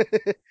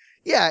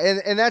 Yeah,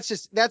 and that's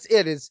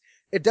it.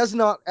 It does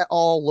not at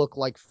all look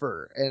like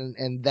fur,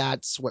 and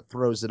that's what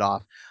throws it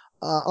off.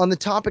 On the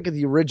topic of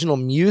the original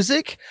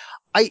music,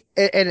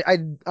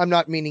 I'm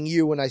not meaning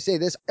you when I say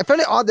this. I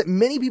find it odd that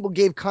many people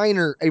gave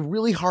Kiner a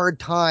really hard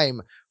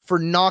time for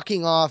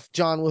knocking off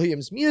John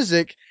Williams'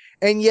 music,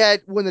 and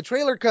yet when the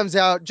trailer comes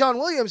out, John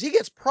Williams, he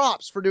gets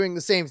props for doing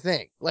the same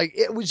thing. Like,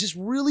 it was just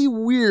really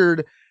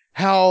weird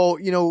how,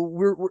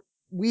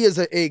 we as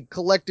a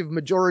collective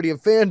majority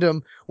of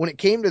fandom, when it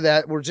came to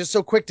that, we're just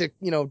so quick to,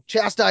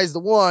 chastise the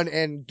one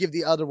and give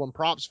the other one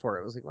props for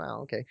it. I was like,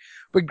 wow, okay.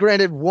 But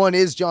granted, one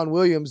is John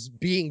Williams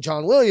being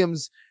John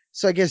Williams,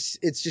 so I guess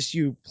it's just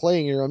you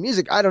playing your own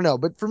music. I don't know.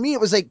 But for me,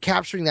 it was like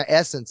capturing that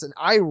essence, and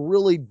I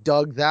really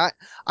dug that.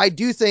 I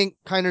do think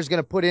Kiner's going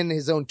to put in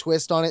his own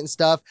twist on it and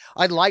stuff.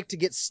 I'd like to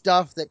get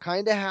stuff that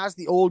kind of has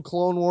the old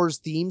Clone Wars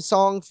theme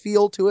song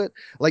feel to it.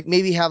 Like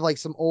maybe have like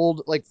some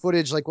old like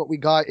footage like what we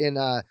got in,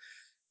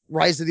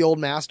 Rise of the Old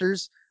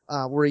Masters,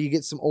 where you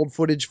get some old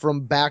footage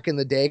from back in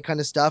the day kind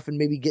of stuff, and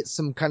maybe get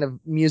some kind of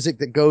music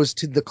that goes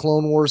to the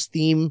Clone Wars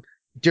theme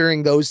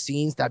during those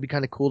scenes. That'd be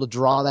kind of cool to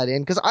draw that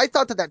in, because I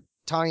thought that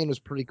tie-in was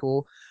pretty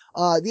cool.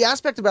 The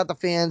aspect about the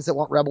fans that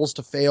want Rebels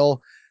to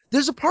fail,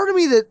 there's a part of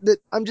me that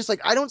I'm just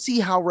like, I don't see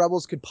how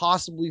Rebels could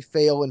possibly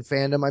fail in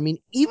fandom. I mean,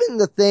 even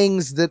the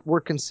things that were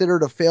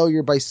considered a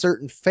failure by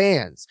certain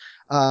fans,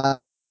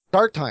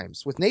 Dark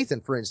Times with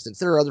Nathan, for instance.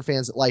 There are other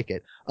fans that like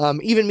it.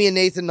 Even me and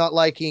Nathan not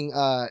liking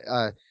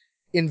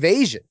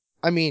Invasion.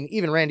 I mean,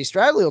 even Randy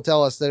Stradley will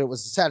tell us that it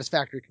was a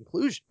satisfactory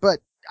conclusion. But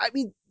I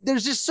mean,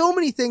 there's just so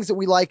many things that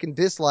we like and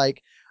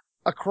dislike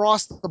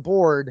across the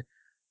board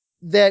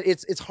that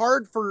it's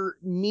hard for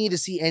me to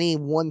see any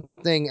one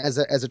thing as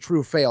a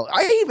true fail.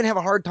 I even have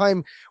a hard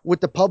time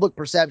with the public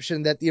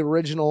perception that the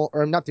original,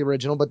 or not the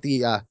original, but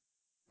that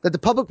the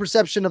public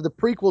perception of the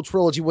prequel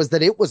trilogy was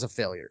that it was a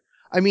failure.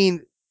 I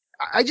mean,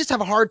 I just have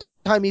a hard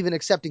time even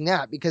accepting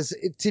that, because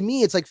to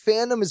me, it's like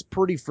fandom is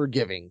pretty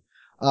forgiving.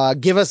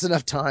 Give us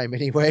enough time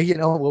anyway,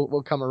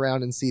 we'll come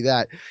around and see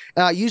that.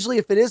 Usually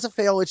if it is a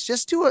fail, it's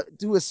just to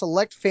a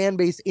select fan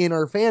base in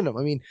our fandom.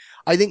 I mean,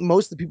 I think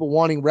most of the people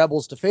wanting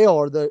Rebels to fail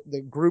are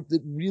the group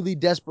that really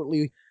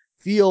desperately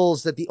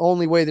feels that the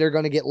only way they're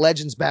going to get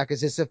Legends back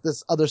is if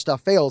this other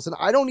stuff fails. And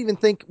I don't even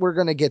think we're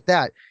going to get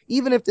that.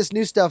 Even if this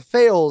new stuff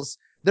fails,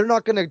 they're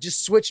not going to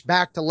just switch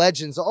back to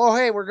Legends. Oh,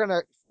 hey, we're going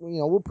to,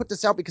 we'll put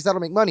this out because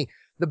that'll make money.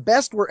 The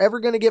best we're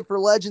ever going to get for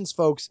Legends,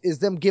 folks, is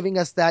them giving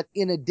us that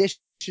in addition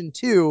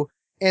to,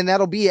 and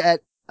that'll be at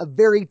a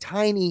very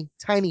tiny,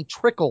 tiny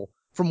trickle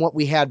from what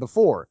we had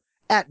before,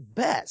 at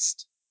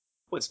best.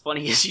 What's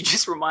funny is you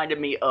just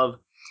reminded me of,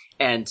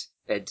 and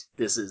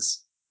this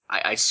is,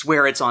 I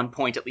swear it's on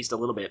point at least a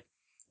little bit.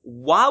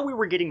 While we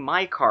were getting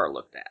my car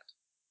looked at,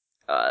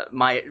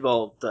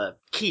 the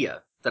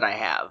Kia that I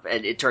have,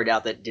 and it turned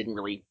out that it didn't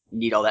really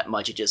need all that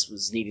much. It just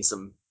was needing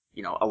some,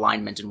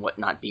 alignment and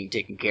whatnot being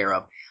taken care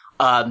of.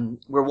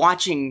 We're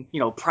watching,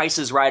 Price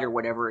is Right or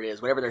whatever it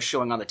is, whatever they're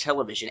showing on the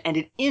television, and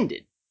it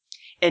ended.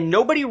 And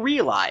nobody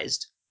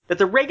realized that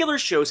the regular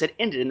shows had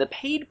ended and the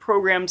paid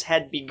programs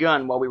had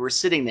begun while we were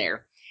sitting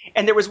there.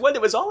 And there was one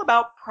that was all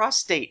about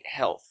prostate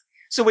health.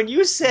 So when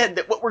you said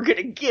that what we're going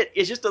to get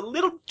is just a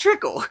little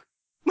trickle,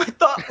 my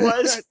thought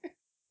was,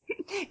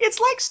 it's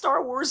like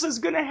Star Wars is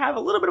going to have a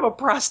little bit of a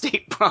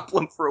prostate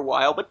problem for a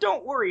while, but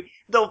don't worry,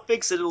 they'll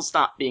fix it. It'll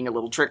stop being a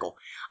little trickle.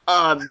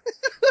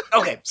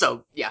 Okay,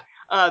 so, yeah.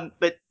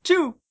 But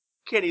to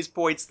Kenny's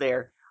points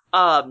there,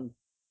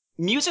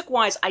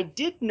 music-wise, I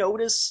did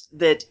notice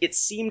that it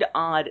seemed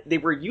odd. They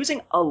were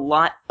using a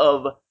lot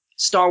of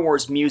Star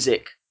Wars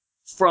music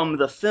from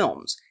the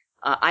films.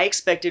 I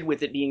expected,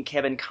 with it being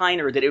Kevin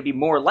Kiner, that it would be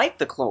more like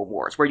the Clone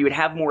Wars, where you would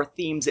have more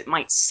themes that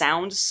might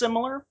sound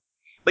similar.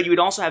 but you would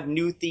also have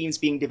new themes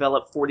being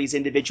developed for these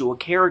individual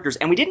characters,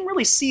 and we didn't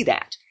really see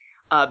that.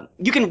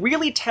 You can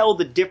really tell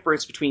the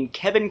difference between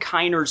Kevin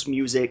Kiner's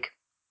music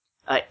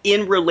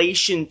in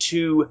relation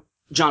to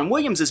John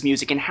Williams'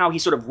 music and how he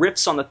sort of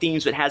riffs on the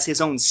themes but has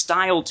his own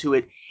style to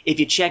it if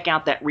you check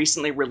out that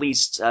recently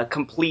released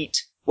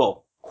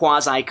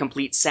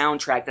quasi-complete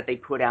soundtrack that they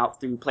put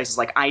out through places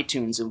like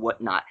iTunes and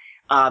whatnot.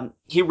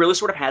 He really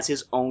sort of has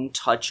his own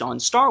touch on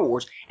Star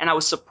Wars, and I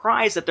was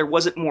surprised that there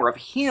wasn't more of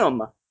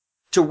him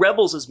to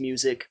Rebels'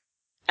 music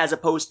as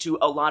opposed to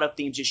a lot of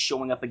themes just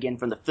showing up again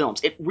from the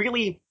films.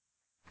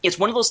 It's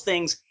one of those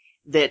things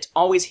that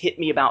always hit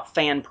me about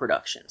fan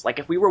productions. Like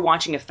if we were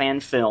watching a fan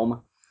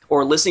film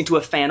or listening to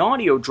a fan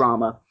audio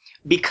drama,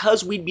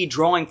 because we'd be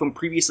drawing from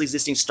previously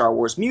existing Star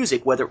Wars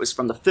music, whether it was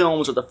from the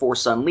films or The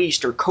Force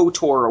Unleashed or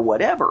KOTOR or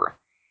whatever,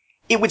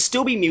 it would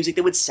still be music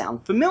that would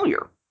sound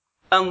familiar.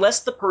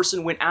 Unless the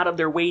person went out of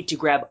their way to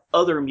grab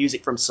other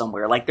music from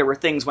somewhere. Like there were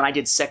things when I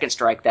did Second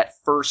Strike, that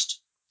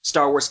first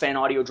Star Wars fan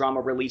audio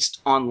drama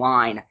released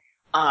online,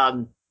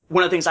 one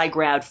of the things I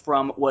grabbed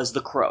from was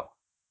The Crow.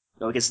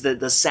 Because the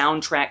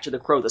soundtrack to The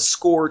Crow, the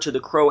score to The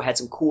Crow had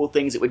some cool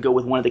things that would go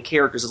with one of the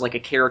characters as like a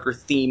character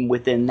theme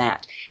within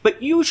that.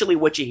 But usually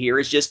what you hear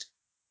is just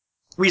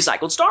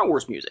recycled Star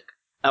Wars music.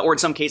 Or in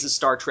some cases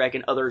Star Trek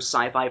and other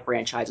sci-fi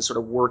franchises sort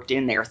of worked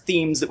in there.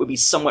 Themes that would be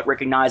somewhat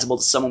recognizable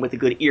to someone with a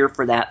good ear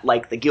for that,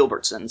 like the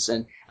Gilbertsons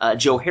and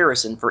Joe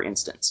Harrison, for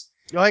instance.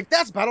 You're like,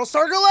 that's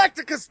Battlestar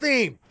Galactica's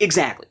theme!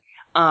 Exactly.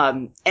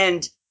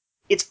 And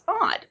it's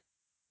odd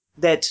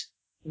that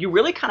you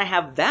really kind of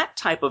have that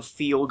type of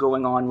feel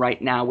going on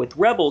right now with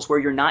Rebels, where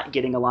you're not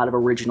getting a lot of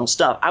original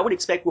stuff. I would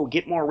expect we'll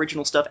get more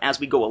original stuff as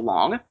we go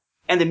along,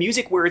 and the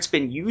music where it's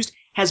been used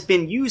has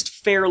been used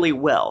fairly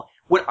well.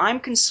 What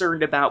I'm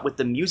concerned about with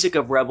the music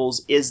of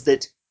Rebels is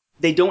that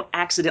they don't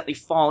accidentally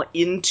fall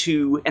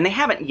into, and they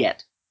haven't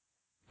yet,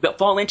 but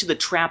fall into the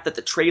trap that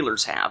the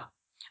trailers have.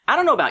 I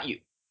don't know about you.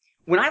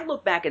 When I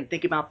look back and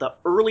think about the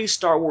early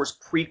Star Wars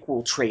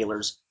prequel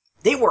trailers,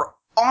 they were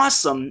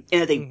awesome in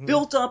that they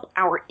built up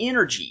our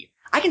energy.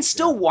 I can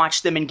still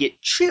watch them and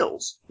get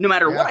chills, no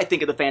matter what I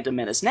think of The Phantom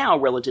Menace now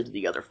relative to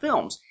the other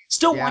films.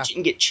 Still watch it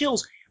and get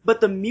chills,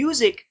 but the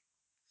music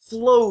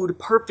flowed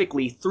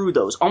perfectly through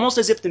those, almost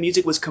as if the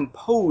music was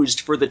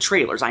composed for the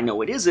trailers. I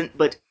know it isn't,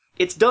 but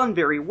it's done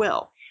very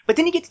well. But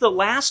then you get to the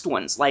last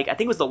ones, like I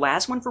think it was the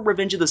last one for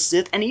Revenge of the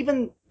Sith, and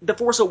even the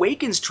Force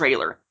Awakens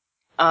trailer,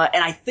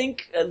 and I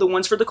think the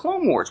ones for the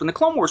Clone Wars, when the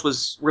Clone Wars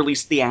was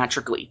released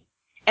theatrically.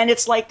 And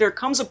it's like there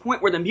comes a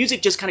point where the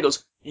music just kind of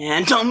goes,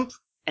 and dump,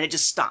 and it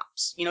just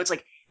stops. You know, it's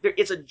like,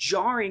 it's a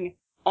jarring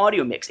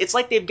audio mix. It's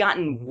like they've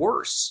gotten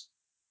worse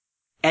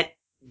at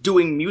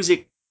doing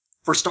music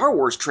for Star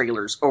Wars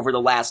trailers over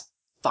the last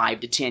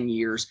 5 to 10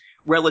 years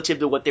relative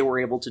to what they were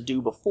able to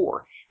do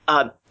before.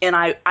 And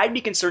I'd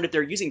be concerned if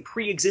they're using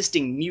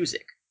pre-existing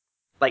music.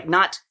 Like,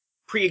 not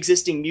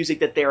pre-existing music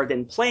that they are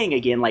then playing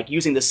again, like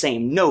using the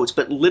same notes,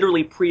 but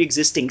literally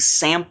pre-existing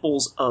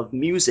samples of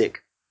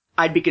music.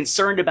 I'd be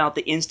concerned about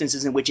the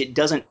instances in which it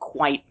doesn't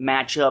quite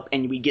match up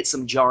and we get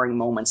some jarring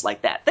moments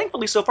like that.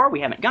 Thankfully, so far, we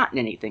haven't gotten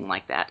anything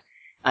like that.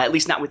 At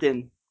least not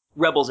within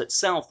Rebels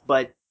itself,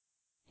 but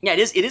yeah,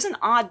 it is an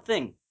odd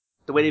thing,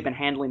 the way they've been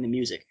handling the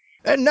music.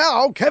 And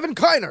now, Kevin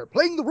Kiner,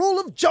 playing the role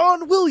of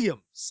John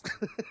Williams.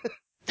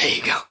 There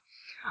you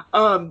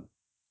go.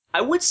 I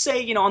would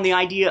say, on the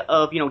idea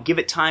of, give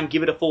it time,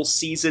 give it a full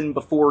season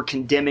before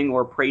condemning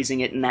or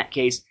praising it in that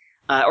case,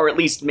 or at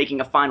least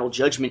making a final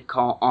judgment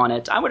call on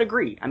it, I would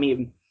agree. I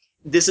mean,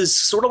 this is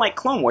sort of like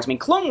Clone Wars. I mean,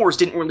 Clone Wars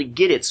didn't really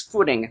get its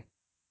footing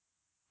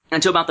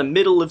until about the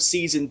middle of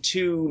Season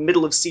 2,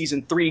 middle of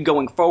Season 3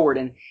 going forward,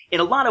 and in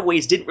a lot of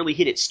ways didn't really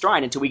hit its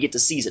stride until we get to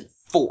Season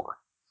 4.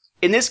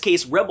 In this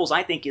case, Rebels,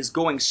 I think, is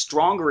going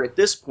stronger at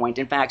this point.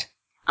 In fact,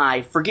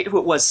 I forget who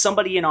it was.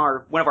 Somebody in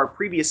one of our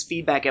previous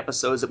feedback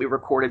episodes that we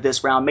recorded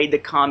this round made the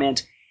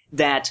comment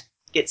that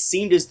it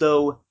seemed as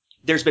though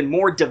there's been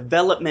more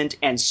development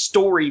and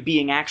story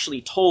being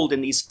actually told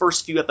in these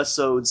first few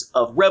episodes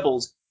of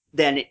Rebels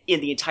than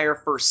in the entire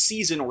first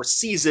season or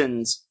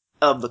seasons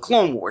of the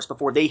Clone Wars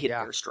before they hit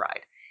their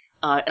stride.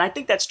 And I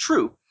think that's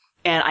true.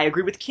 And I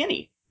agree with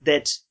Kenny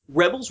that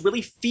Rebels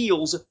really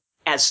feels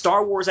as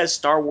Star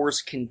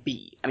Wars can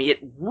be. I mean, it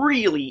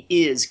really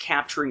is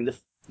capturing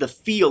the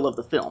feel of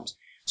the films.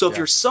 So if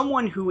you're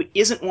someone who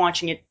isn't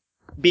watching it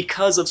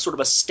because of sort of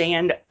a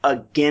stand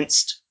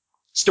against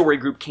story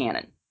group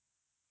canon,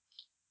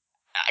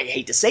 I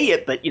hate to say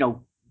it, but,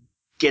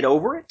 get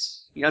over it.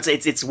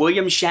 It's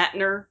William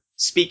Shatner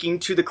speaking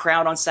to the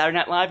crowd on Saturday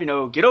Night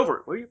Live, get over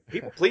it, will you,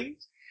 people, please?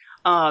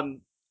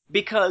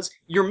 Because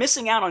you're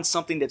missing out on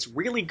something that's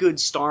really good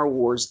Star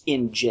Wars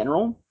in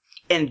general,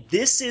 and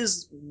this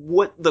is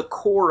what the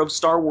core of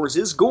Star Wars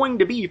is going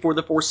to be for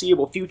the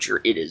foreseeable future.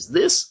 It is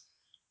this,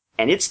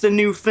 and it's the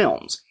new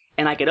films.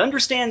 And I could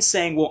understand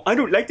saying, well, I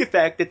don't like the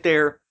fact that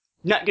they're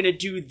not going to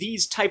do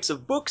these types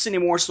of books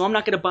anymore, so I'm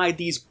not going to buy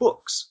these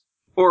books.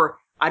 Or,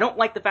 I don't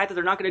like the fact that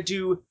they're not going to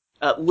do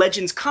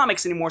Legends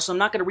comics anymore, so I'm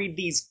not going to read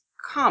these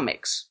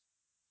comics.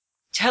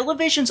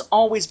 television's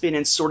always been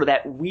in sort of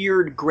that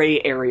weird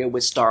gray area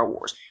with Star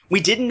Wars. We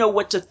didn't know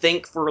what to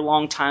think for a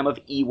long time of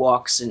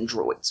Ewoks and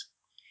droids.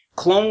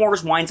 Clone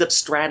Wars winds up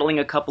straddling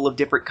a couple of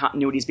different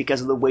continuities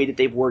because of the way that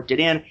they've worked it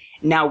in.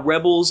 Now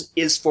Rebels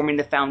is forming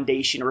the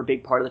foundation, or a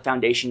big part of the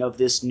foundation, of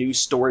this new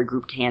story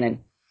group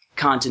canon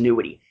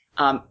continuity.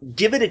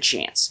 Give it a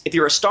chance. If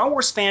you're a Star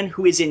Wars fan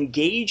who is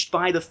engaged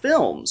by the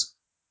films,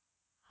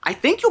 I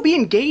think you'll be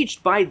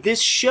engaged by this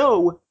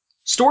show,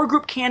 story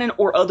group canon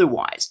or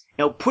otherwise.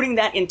 Putting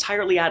that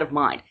entirely out of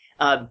mind.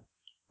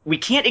 We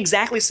can't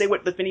exactly say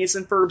what the Phineas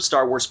and Ferb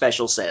Star Wars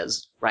special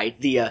says, right?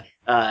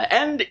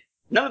 And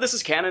none of this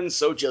is canon,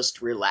 so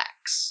just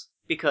relax.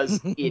 Because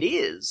it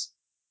is.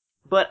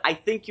 But I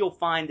think you'll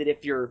find that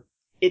if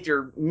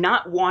you're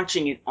not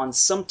watching it on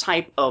some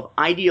type of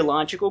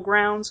ideological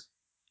grounds,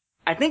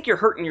 I think you're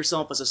hurting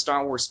yourself as a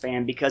Star Wars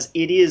fan, because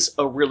it is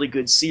a really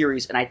good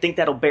series, and I think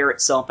that'll bear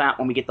itself out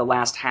when we get the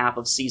last half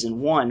of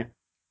Season 1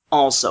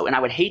 also. And I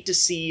would hate to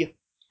see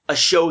a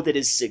show that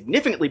is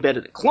significantly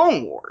better than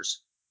Clone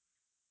Wars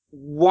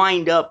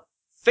wind up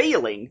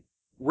failing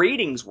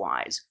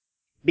ratings-wise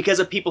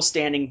because of people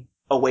standing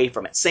away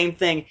from it. Same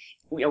thing,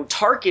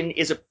 Tarkin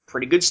is a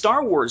pretty good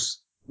Star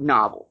Wars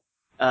novel.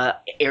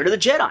 Heir to the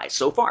Jedi,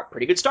 so far,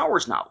 pretty good Star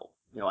Wars novel.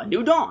 A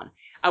New Dawn.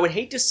 I would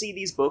hate to see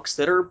these books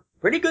that are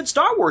pretty good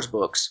Star Wars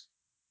books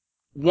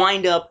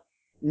wind up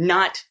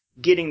not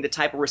getting the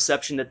type of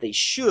reception that they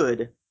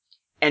should,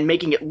 and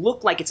making it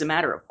look like it's a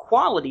matter of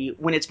quality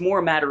when it's more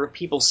a matter of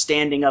people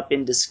standing up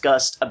in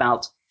disgust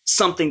about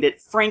something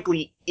that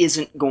frankly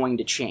isn't going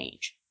to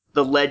change.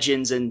 The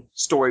Legends and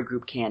story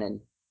group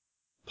canon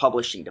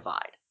publishing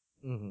divide.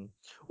 Mm-hmm.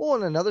 Well,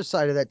 on another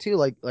side of that too,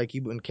 like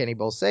you and Kenny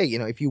both say,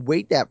 if you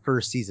wait that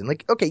first season,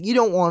 like, okay, you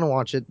don't want to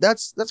watch it,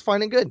 that's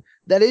fine and good.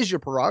 That is your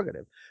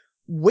prerogative.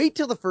 Wait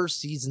till the first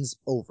season's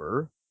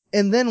over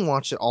and then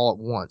watch it all at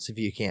once if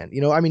you can.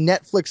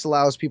 Netflix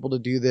allows people to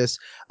do this.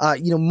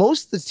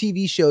 Most of the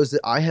TV shows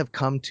that I have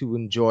come to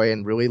enjoy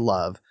and really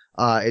love,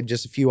 and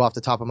just a few off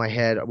the top of my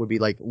head would be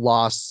like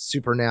Lost,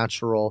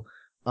 Supernatural,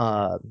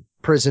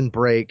 Prison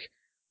Break.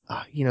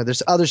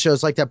 There's other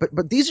shows like that,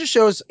 but these are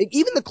shows,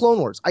 even the Clone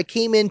Wars, I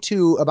came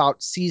into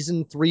about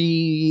season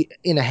 3.5,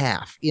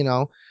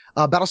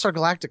 Battlestar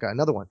Galactica,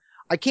 another one.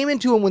 I came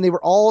into them when they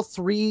were all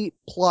 3+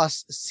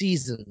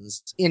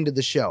 seasons into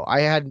the show. I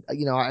had,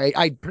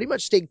 I pretty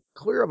much stayed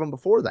clear of them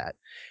before that.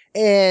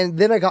 And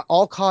then I got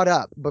all caught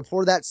up.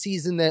 Before that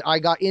season that I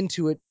got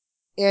into it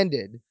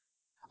ended,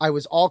 I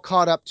was all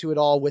caught up to it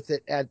all with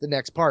it at the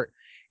next part.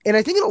 And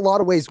I think in a lot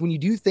of ways, when you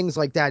do things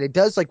like that, it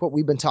does like what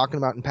we've been talking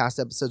about in past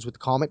episodes with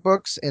comic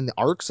books and the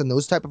arcs and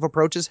those type of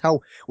approaches, how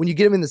when you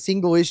get them in the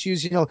single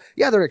issues,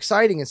 they're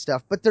exciting and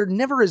stuff, but they're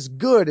never as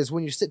good as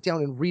when you sit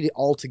down and read it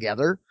all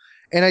together.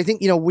 And I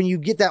think, when you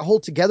get that whole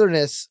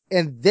togetherness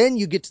and then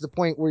you get to the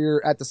point where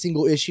you're at the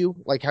single issue,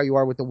 like how you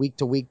are with the week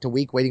to week to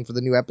week waiting for the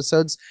new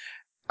episodes,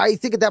 I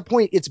think at that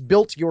point it's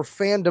built your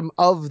fandom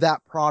of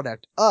that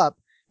product up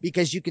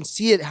because you can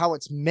see it how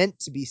it's meant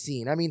to be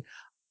seen. I mean,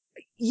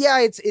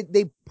 yeah,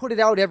 they put it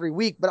out every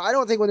week, but I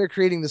don't think when they're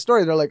creating the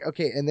story, they're like,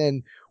 okay, and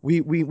then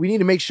we need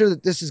to make sure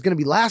that this is going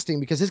to be lasting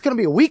because it's going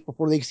to be a week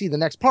before they see the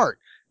next part.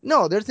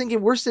 No, they're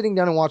thinking we're sitting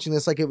down and watching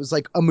this like it was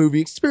like a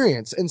movie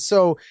experience. And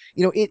so,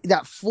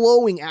 that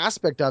flowing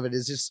aspect of it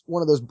is just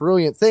one of those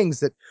brilliant things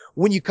that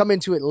when you come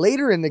into it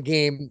later in the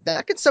game,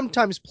 that can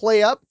sometimes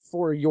play up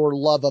for your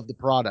love of the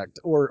product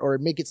or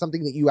make it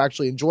something that you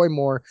actually enjoy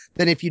more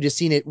than if you just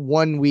seen it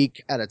 1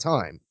 week at a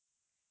time.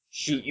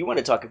 Shoot, you want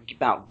to talk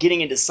about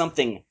getting into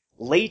something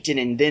late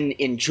and then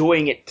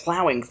enjoying it,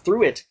 plowing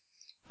through it.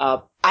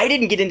 I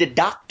didn't get into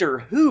Doctor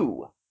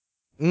Who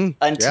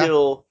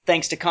until,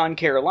 thanks to Con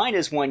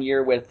Carolinas one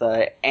year with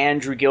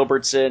Andrew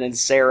Gilbertson and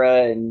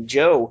Sarah and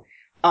Joe.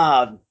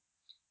 I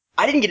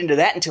didn't get into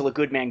that until A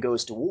Good Man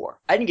Goes to War.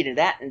 I didn't get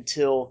into that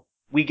until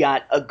we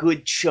got a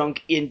good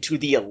chunk into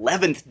the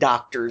 11th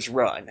Doctor's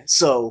run.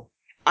 So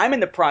I'm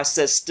in the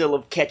process still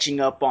of catching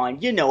up on,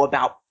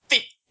 about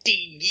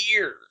 15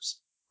 years.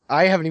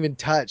 I haven't even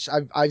touched.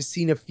 I've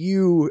seen a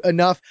few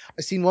enough.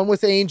 I've seen one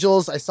with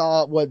angels. I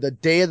saw the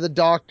Day of the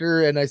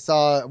Doctor, and I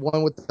saw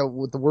one with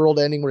the world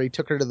ending where he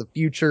took her to the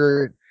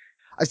future.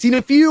 I've seen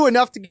a few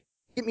enough to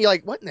get me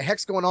like, what in the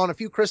heck's going on? A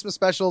few Christmas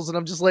specials, and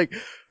I'm just like,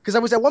 because I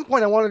was at one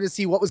point I wanted to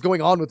see what was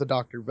going on with the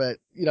Doctor, but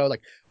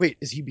like, wait,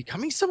 is he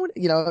becoming someone?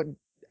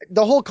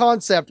 The whole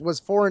concept was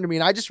foreign to me,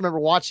 and I just remember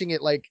watching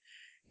it like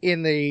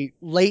in the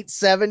late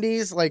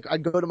 70s, like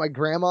I'd go to my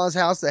grandma's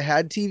house that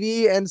had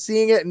TV and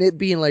seeing it and it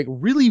being like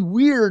really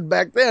weird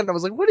back then. I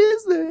was like, what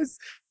is this?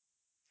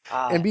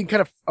 And being kind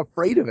of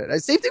afraid of it.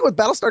 Same thing with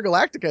Battlestar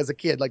Galactica as a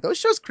kid. Like those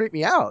shows creep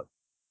me out.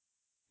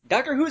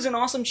 Doctor Who is an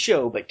awesome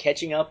show, but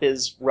catching up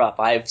is rough.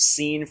 I've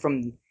seen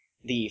from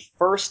the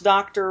first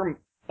Doctor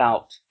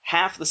about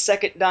half the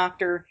second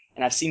Doctor,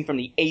 and I've seen from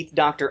the 8th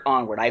Doctor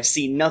onward. I've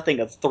seen nothing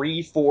of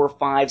 3, 4,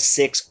 5,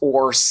 6,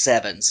 or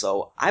 7,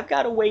 so I've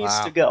got a ways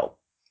to go.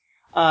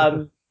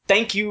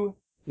 Thank you,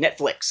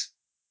 Netflix.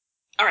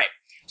 Alright,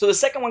 so the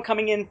second one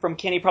coming in from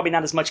Kenny, probably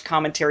not as much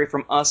commentary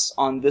from us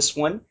on this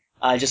one.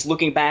 Just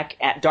looking back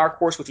at Dark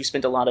Horse, which we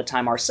spent a lot of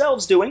time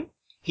ourselves doing,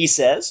 he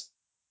says,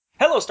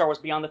 "Hello, Star Wars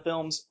Beyond the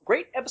Films.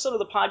 Great episode of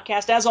the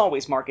podcast, as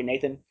always, Mark and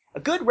Nathan. A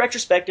good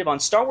retrospective on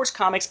Star Wars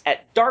comics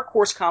at Dark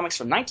Horse Comics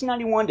from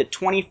 1991 to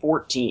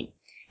 2014.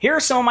 Here are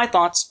some of my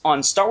thoughts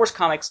on Star Wars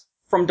comics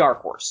from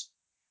Dark Horse.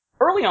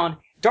 Early on,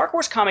 Dark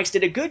Horse Comics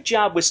did a good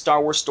job with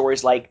Star Wars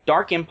stories like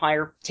Dark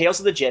Empire, Tales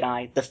of the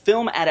Jedi, the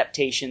film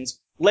adaptations,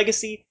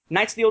 Legacy,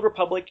 Knights of the Old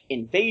Republic,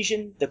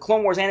 Invasion, the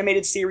Clone Wars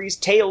animated series,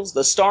 Tales,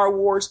 the Star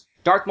Wars,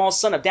 Darth Maul's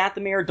Son of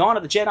Dathomir, Dawn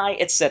of the Jedi,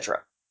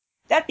 etc.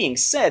 That being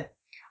said,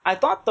 I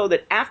thought though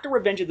that after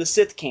Revenge of the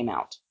Sith came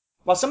out,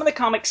 while some of the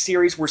comic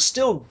series were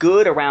still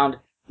good around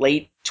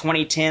late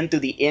 2010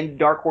 through the end of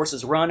Dark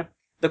Horse's run,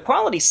 the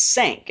quality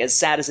sank, as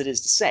sad as it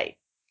is to say.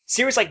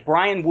 Series like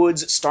Brian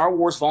Wood's Star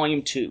Wars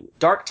Volume 2,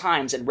 Dark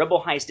Times, and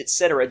Rebel Heist,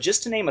 etc.,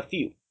 just to name a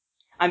few.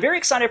 I'm very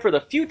excited for the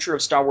future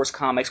of Star Wars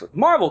comics, with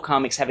Marvel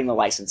Comics having the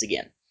license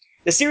again.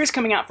 The series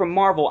coming out from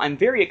Marvel I'm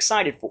very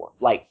excited for,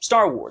 like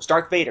Star Wars,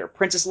 Darth Vader,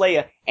 Princess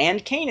Leia,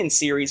 and Kanan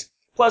series,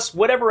 plus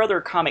whatever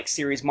other comic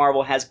series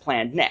Marvel has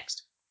planned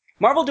next.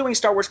 Marvel doing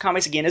Star Wars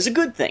comics again is a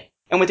good thing,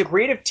 and with the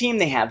creative team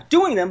they have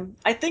doing them,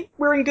 I think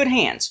we're in good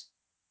hands.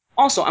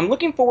 Also, I'm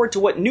looking forward to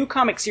what new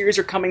comic series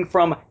are coming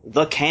from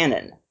the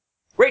canon.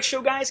 Great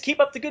show, guys. Keep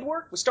up the good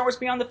work with Star Wars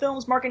Beyond the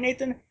Films, Mark and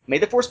Nathan. May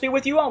the Force be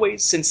with you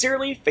always.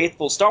 Sincerely,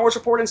 faithful Star Wars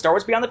Report and Star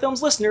Wars Beyond the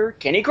Films listener,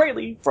 Kenny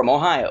Crayley from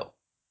Ohio."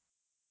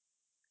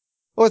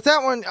 Well, with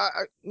that one,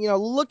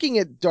 looking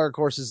at Dark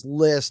Horse's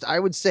list, I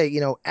would say,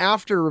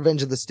 after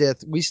Revenge of the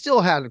Sith, we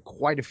still had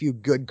quite a few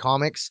good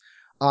comics.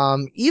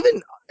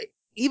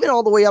 Even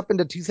all the way up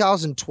into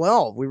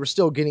 2012, we were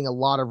still getting a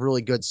lot of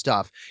really good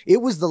stuff.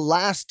 It was the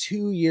last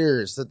 2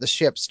 years that the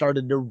ship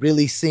started to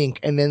really sink,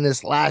 and then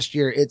this last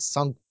year, it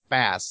sunk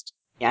fast.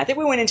 Yeah, I think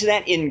we went into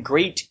that in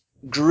great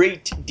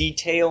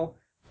detail.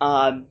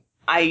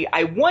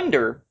 I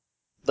wonder,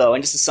 though,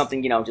 and this is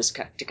something, just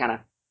to kind of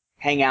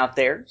hang out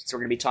there, so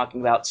we're going to be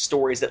talking about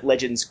stories that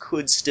Legends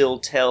could still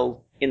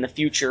tell in the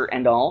future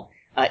and all,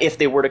 if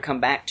they were to come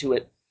back to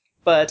it.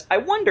 But I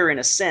wonder, in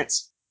a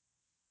sense,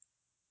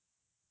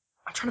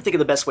 I'm trying to think of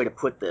the best way to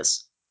put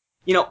this.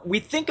 We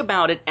think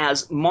about it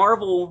as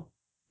Marvel,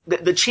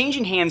 the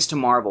changing hands to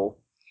Marvel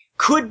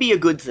could be a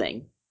good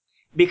thing,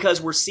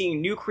 because we're seeing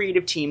new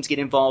creative teams get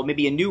involved,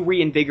 maybe a new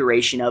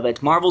reinvigoration of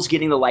it. Marvel's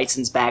getting the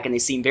license back, and they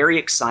seem very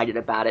excited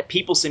about it.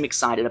 People seem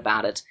excited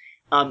about it.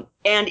 And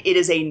it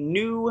is a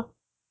new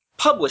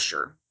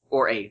publisher,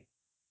 or a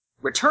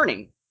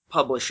returning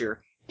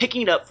publisher,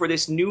 picking it up for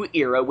this new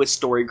era with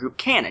Story Group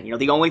canon.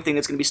 The only thing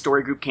that's going to be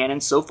Story Group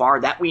canon so far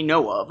that we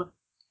know of,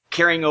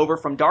 carrying over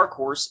from Dark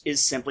Horse,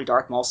 is simply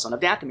Darth Maul's Son of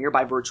Dathomir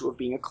by virtue of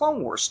being a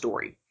Clone Wars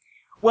story.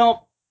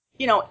 Well,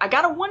 I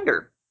gotta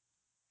wonder,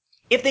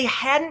 if they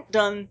hadn't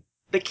done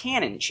the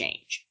canon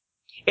change,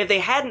 if they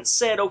hadn't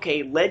said,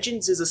 okay,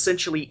 Legends is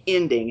essentially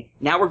ending,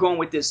 now we're going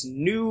with this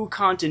new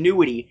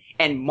continuity,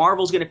 and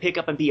Marvel's going to pick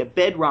up and be a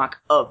bedrock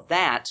of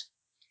that,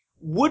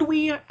 would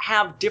we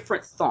have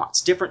different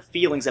thoughts, different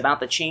feelings about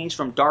the change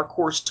from Dark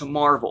Horse to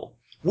Marvel?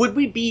 Would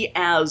we be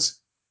as,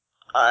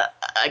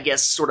 I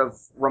guess, sort of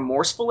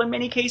remorseful in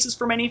many cases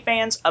for many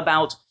fans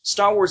about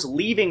Star Wars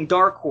leaving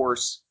Dark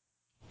Horse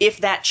if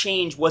that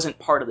change wasn't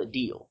part of the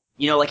deal?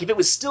 Like if it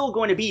was still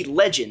going to be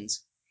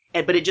Legends,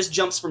 but it just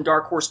jumps from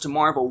Dark Horse to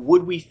Marvel,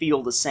 would we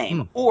feel the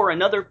same? Or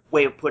another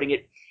way of putting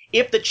it,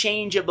 if the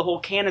change of the whole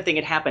canon thing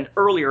had happened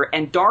earlier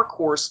and Dark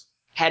Horse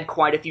had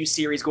quite a few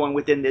series going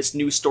within this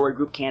new Story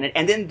Group canon,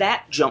 and then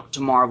that jumped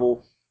to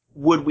Marvel,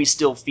 would we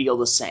still feel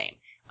the same?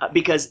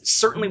 Because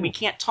certainly we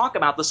can't talk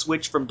about the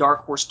switch from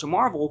Dark Horse to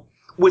Marvel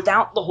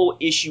without the whole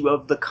issue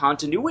of the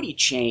continuity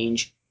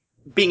change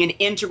being an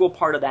integral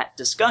part of that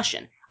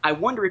discussion. I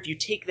wonder if you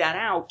take that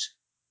out,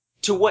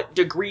 to what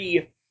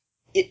degree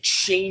it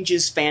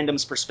changes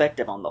fandom's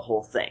perspective on the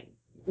whole thing.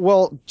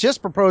 Well,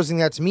 just proposing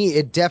that to me,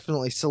 it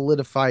definitely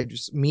solidified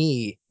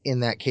me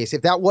in that case.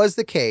 If that was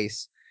the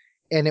case,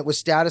 and it was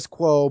status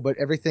quo, but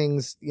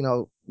everything's,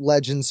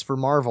 Legends for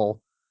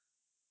Marvel,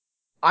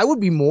 I would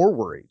be more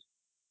worried.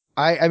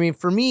 I mean,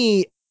 for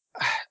me,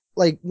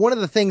 like, one of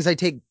the things I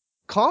take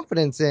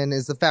confidence in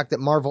is the fact that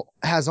Marvel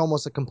has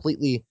almost a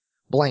completely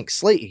blank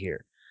slate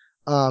here.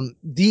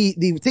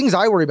 The things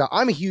I worry about,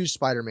 I'm a huge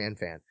Spider-Man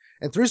fan.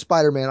 And through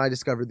Spider-Man, I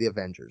discovered the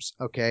Avengers.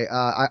 Okay.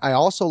 I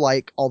also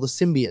like all the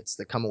symbiotes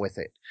that come with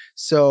it.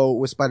 So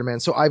with Spider-Man,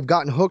 so I've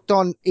gotten hooked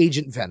on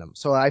Agent Venom.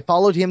 So I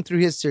followed him through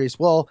his series.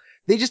 Well,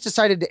 they just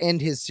decided to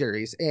end his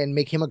series and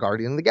make him a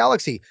Guardian of the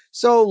Galaxy.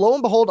 So lo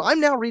and behold, I'm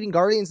now reading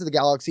Guardians of the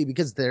Galaxy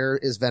because there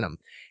is Venom.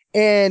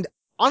 And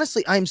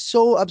honestly, I'm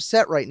so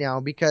upset right now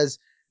because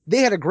they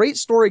had a great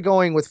story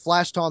going with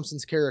Flash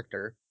Thompson's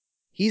character.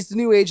 He's the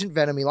new Agent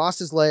Venom. He lost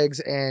his legs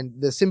and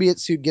the symbiote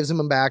suit gives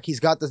him back.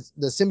 He's got the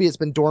symbiote's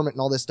been dormant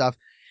and all this stuff.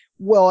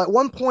 Well, at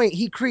one point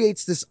he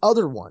creates this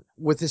other one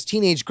with this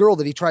teenage girl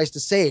that he tries to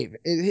save.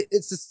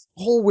 It's this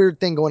whole weird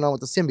thing going on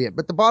with the symbiote.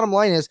 But the bottom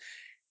line is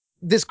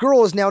this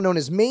girl is now known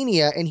as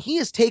Mania, and he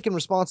has taken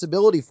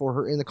responsibility for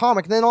her in the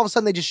comic. And then all of a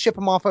sudden they just ship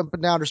him off up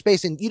into outer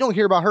space, and you don't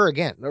hear about her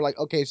again. They're like,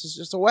 okay,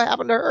 so what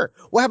happened to her?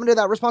 What happened to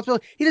that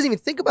responsibility? He doesn't even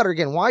think about her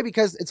again. Why?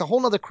 Because it's a whole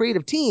nother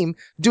creative team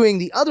doing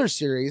the other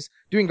series,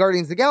 doing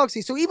Guardians of the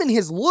Galaxy. So even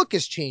his look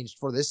has changed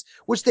for this,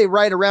 which they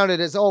write around it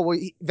as, oh, well,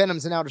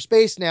 Venom's in outer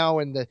space now,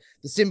 and the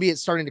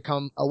symbiote's starting to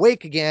come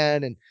awake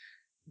again.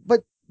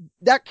 But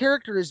that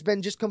character has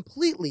been just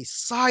completely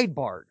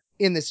sidebarred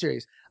in this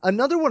series.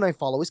 Another one I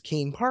follow is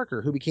Kane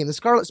Parker, who became the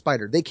Scarlet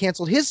Spider. They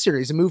canceled his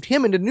series and moved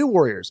him into New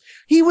Warriors.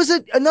 He was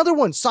another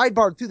one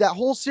sidebarred through that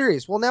whole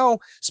series. Well, now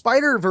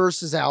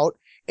Spider-Verse is out,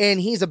 and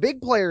he's a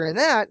big player in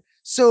that.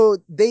 So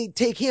they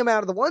take him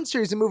out of the one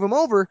series and move him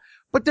over,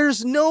 but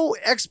there's no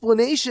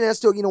explanation as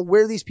to,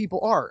 where these people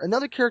are.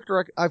 Another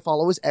character I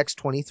follow is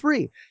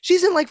X-23.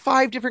 She's in like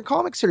 5 different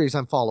comic series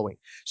I'm following.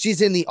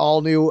 She's in the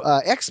all-new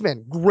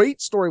X-Men.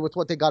 Great story with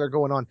what they got her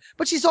going on.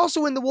 But she's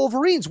also in the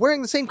Wolverines,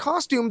 wearing the same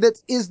costume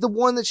that is the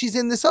one that she's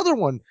in this other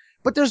one.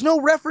 But there's no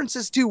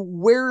references to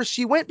where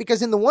she went,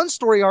 because in the one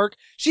story arc,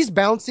 she's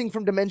bouncing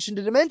from dimension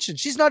to dimension.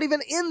 She's not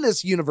even in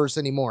this universe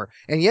anymore.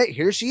 And yet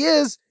here she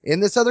is in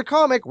this other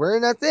comic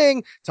wearing that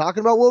thing,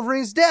 talking about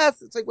Wolverine's death.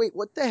 It's like, wait,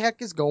 what the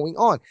heck is going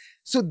on?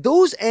 So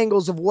those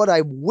angles of what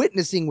I'm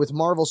witnessing with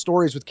Marvel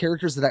stories with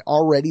characters that I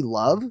already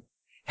love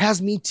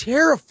has me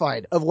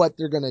terrified of what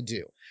they're going to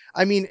do.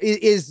 I mean,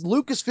 is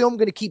Lucasfilm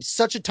going to keep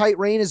such a tight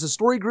rein? Is the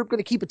story group going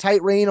to keep a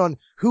tight rein on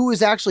who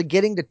is actually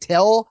getting to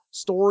tell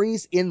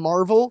stories in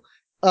Marvel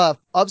of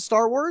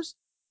Star Wars?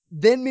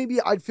 Then maybe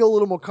I'd feel a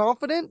little more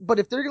confident. But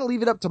if they're going to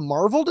leave it up to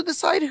Marvel to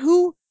decide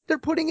who they're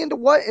putting into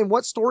what and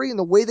what story and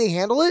the way they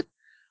handle it,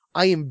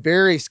 I am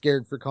very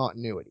scared for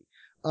continuity.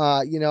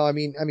 I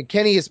mean,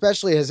 Kenny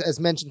especially has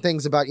mentioned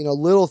things about,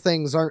 little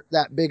things aren't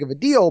that big of a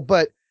deal,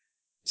 but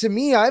to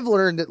me, I've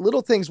learned that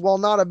little things, while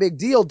not a big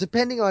deal,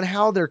 depending on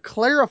how they're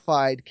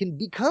clarified, can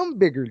become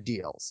bigger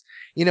deals.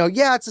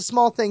 Yeah, it's a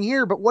small thing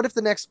here, but what if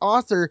the next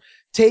author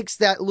takes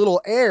that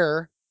little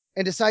error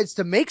and decides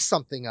to make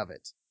something of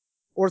it?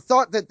 Or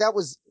thought that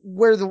was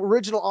where the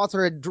original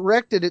author had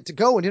directed it to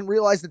go and didn't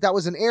realize that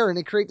was an error, and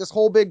it create this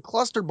whole big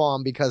cluster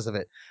bomb because of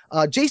it.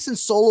 Jason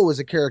Solo is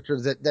a character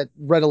that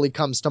readily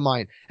comes to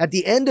mind. At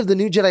the end of the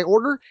New Jedi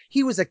Order,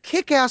 he was a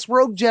kick-ass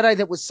rogue Jedi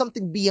that was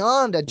something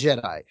beyond a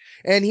Jedi.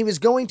 And he was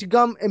going to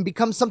come and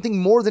become something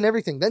more than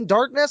everything. Then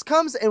Darkness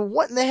comes, and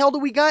what in the hell do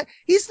we got?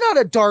 He's not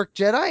a dark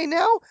Jedi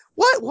now.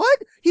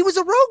 What? He was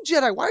a rogue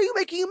Jedi. Why are you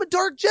making him a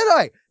dark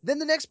Jedi? Then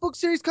the next book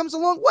series comes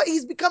along. What?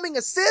 He's becoming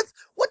a Sith?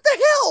 What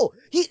the hell?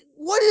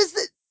 What is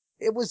it?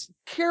 It was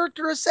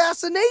character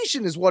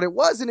assassination is what it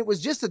was. And it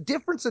was just a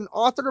difference in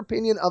author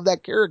opinion of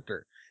that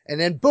character. And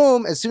then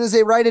boom, as soon as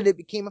they write it, it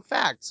became a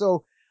fact.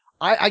 So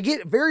I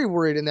get very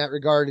worried in that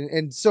regard.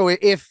 And so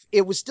if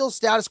it was still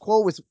status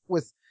quo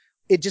with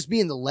it just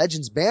being the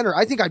Legends banner,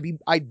 I think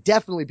I'd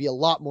definitely be a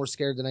lot more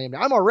scared than I am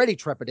now. I'm already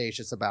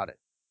trepidatious about it.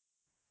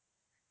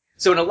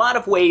 So in a lot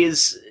of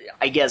ways,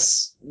 I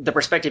guess the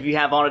perspective you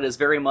have on it is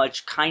very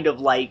much kind of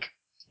like,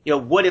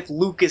 what if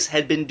Lucas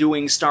had been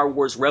doing Star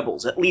Wars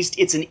Rebels? At least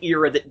it's an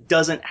era that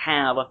doesn't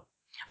have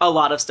a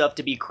lot of stuff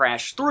to be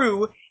crashed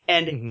through.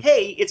 And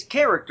hey, it's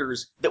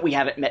characters that we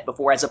haven't met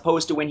before, as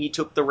opposed to when he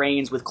took the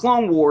reins with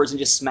Clone Wars and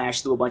just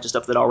smashed through a bunch of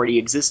stuff that already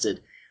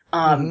existed.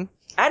 I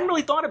hadn't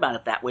really thought about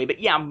it that way, but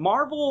yeah,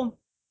 Marvel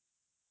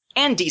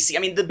and DC, I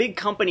mean, the big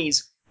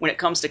companies, when it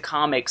comes to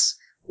comics,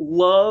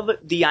 love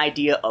the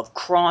idea of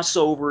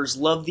crossovers,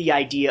 love the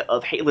idea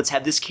of, hey, let's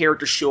have this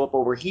character show up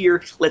over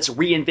here, let's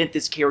reinvent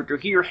this character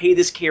here, hey,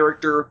 this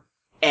character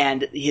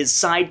and his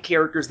side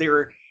characters,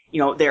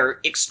 they're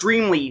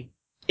extremely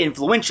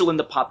influential in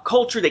the pop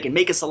culture, they can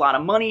make us a lot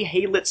of money,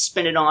 hey, let's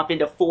spin it off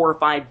into 4 or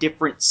 5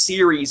 different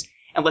series,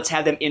 and let's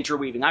have them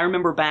interweaving. I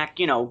remember back,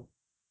 in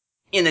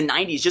the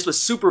 90s, just with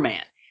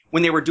Superman,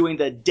 when they were doing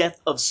the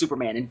Death of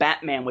Superman and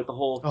Batman with the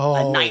whole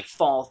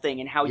Nightfall thing,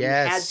 and how you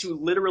had to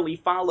literally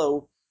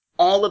follow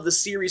all of the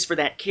series for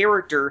that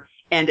character,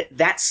 and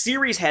that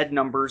series had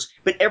numbers,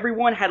 but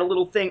everyone had a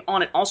little thing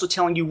on it also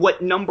telling you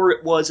what number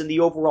it was in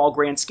the overall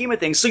grand scheme of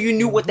things, so you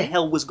knew what the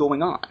hell was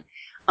going on.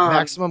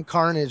 Maximum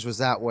Carnage was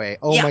that way.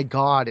 Oh my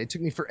god, it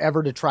took me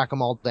forever to track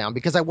them all down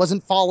because I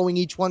wasn't following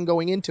each one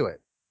going into it.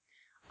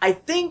 I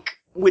think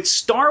with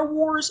Star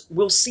Wars,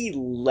 we'll see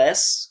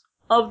less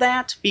of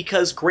that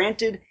because,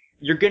 granted,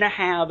 you're going to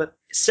have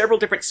several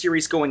different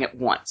series going at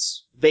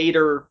once.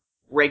 Vader,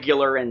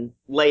 regular, and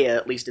Leia,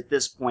 at least at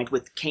this point,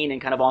 with Kanan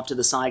kind of off to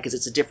the side because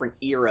it's a different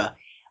era.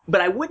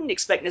 But I wouldn't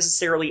expect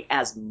necessarily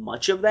as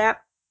much of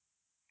that.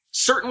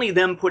 Certainly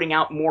them putting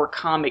out more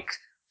comic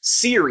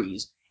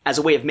series as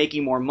a way of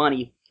making more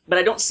money, but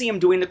I don't see them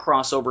doing the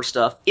crossover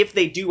stuff. If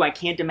they do, I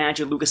can't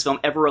imagine Lucasfilm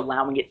ever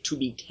allowing it to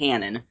be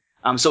canon.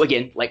 So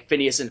again, like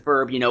Phineas and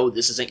Ferb,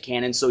 this isn't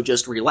canon, so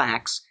just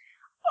relax.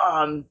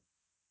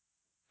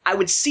 I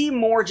would see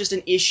more just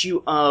an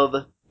issue of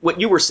what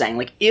you were saying.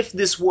 Like, if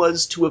this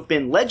was to have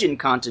been Legend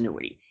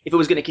continuity, if it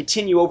was going to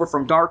continue over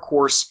from Dark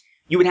Horse,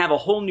 you would have a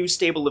whole new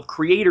stable of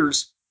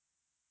creators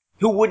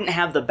who wouldn't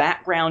have the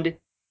background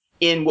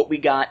in what we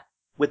got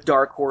with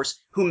Dark Horse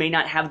who may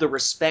not have the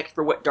respect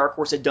for what Dark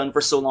Horse had done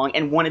for so long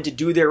and wanted to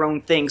do their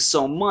own thing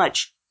so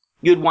much,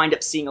 you'd wind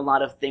up seeing a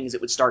lot of things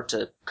that would start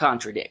to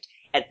contradict.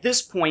 At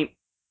this point,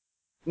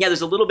 yeah,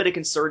 there's a little bit of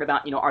concern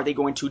about, are they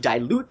going to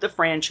dilute the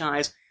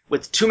franchise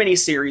with too many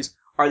series?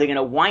 Are they going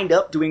to wind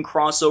up doing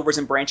crossovers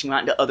and branching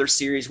out into other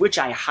series, which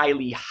I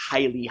highly,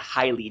 highly,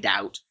 highly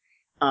doubt?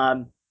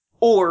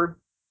 Or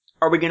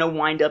are we going to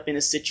wind up in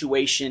a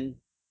situation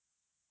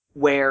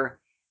where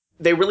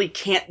they really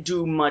can't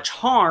do much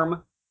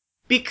harm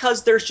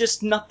because there's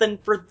just nothing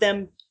for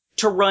them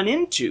to run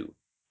into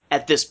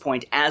at this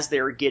point as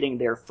they're getting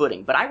their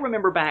footing? But I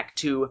remember back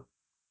to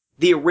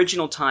the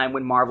original time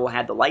when Marvel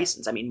had the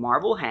license. I mean,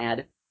 Marvel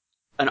had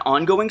an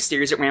ongoing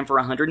series that ran for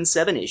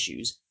 107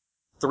 issues,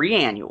 3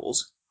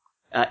 annuals.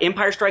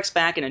 Empire Strikes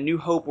Back and A New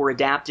Hope were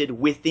adapted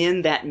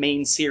within that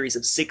main series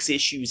of 6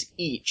 issues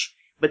each.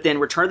 But then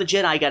Return of the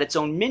Jedi got its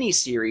own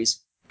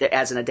mini-series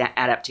as an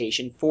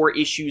adaptation, 4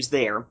 issues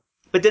there.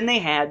 But then they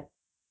had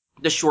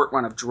the short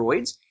run of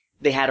Droids.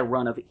 They had a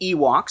run of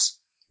Ewoks.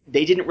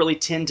 They didn't really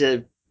tend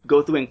to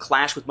go through and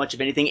clash with much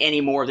of anything any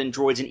more than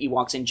Droids and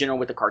Ewoks in general,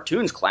 with the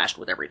cartoons clashed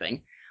with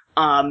everything.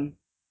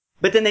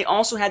 But then they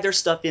also had their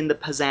stuff in the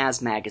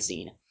Pizzazz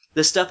magazine.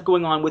 The stuff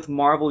going on with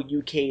Marvel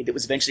UK that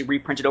was eventually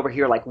reprinted over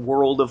here, like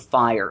World of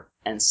Fire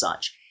and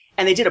such.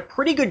 And they did a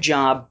pretty good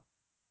job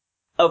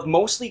of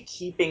mostly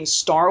keeping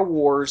Star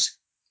Wars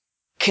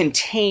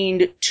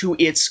contained to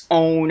its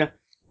own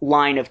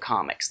line of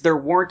comics. There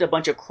weren't a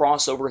bunch of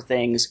crossover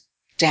things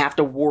to have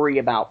to worry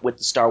about with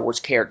the Star Wars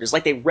characters.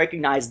 Like, they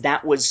recognized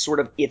that was sort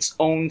of its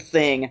own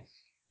thing.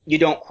 You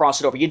don't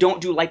cross it over. You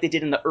don't do like they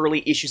did in the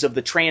early issues of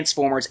the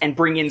Transformers and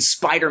bring in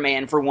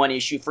Spider-Man for one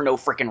issue for no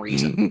frickin'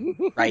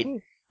 reason, right?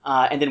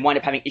 And then wind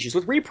up having issues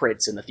with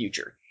reprints in the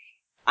future.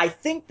 I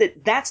think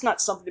that that's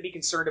not something to be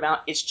concerned about.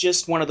 It's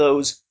just one of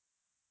those,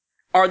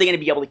 are they going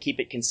to be able to keep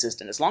it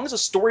consistent? As long as a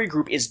story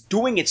group is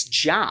doing its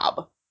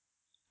job,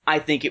 I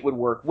think it would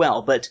work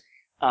well. But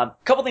a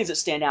couple things that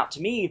stand out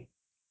to me,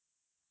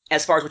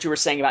 as far as what you were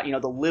saying about,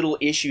 the little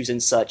issues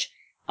and such.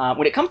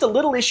 When it comes to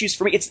little issues,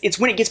 for me, it's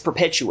when it gets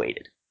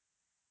perpetuated.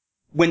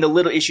 When the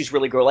little issues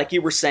really grow, like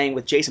you were saying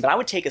with Jason. But I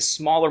would take a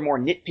smaller, more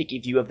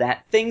nitpicky view of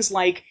that. Things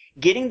like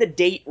getting the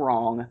date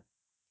wrong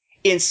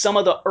in some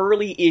of the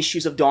early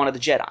issues of Dawn of the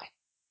Jedi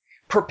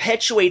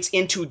perpetuates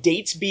into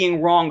dates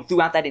being wrong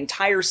throughout that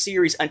entire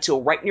series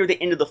until right near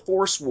the end of the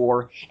Force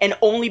War, and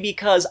only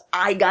because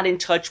I got in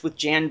touch with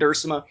Jan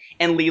Duursema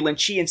and Leland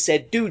Chee and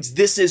said, dudes,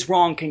 this is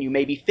wrong, can you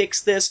maybe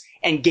fix this?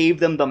 And gave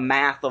them the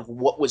math of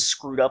what was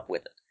screwed up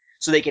with it,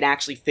 so they could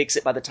actually fix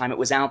it by the time it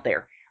was out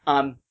there.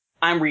 I'm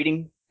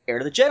reading Heir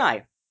to the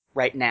Jedi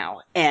right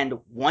now,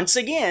 and once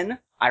again,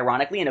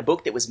 ironically, in a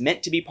book that was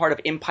meant to be part of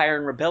Empire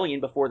and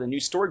Rebellion before the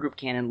new story group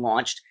canon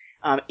launched,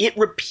 it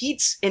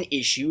repeats an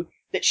issue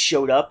that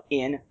showed up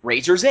in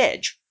Razor's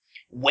Edge.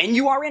 When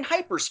you are in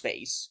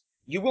hyperspace,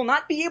 you will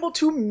not be able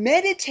to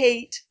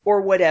meditate or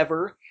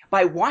whatever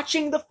by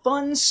watching the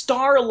fun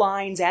star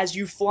lines as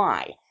you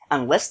fly.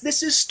 Unless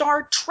this is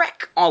Star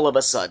Trek all of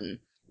a sudden.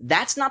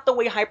 That's not the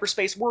way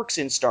hyperspace works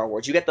in Star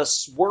Wars. You get the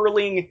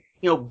swirling,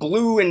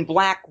 blue and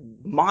black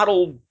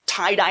model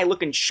tie-dye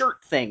looking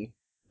shirt thing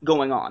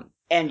going on.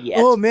 And yet,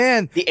 oh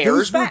man, the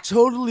error's those were back.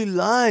 totally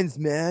lines,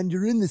 man.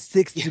 You're in the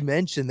 6th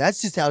dimension.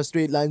 That's just how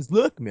straight lines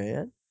look,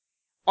 man.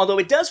 Although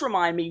it does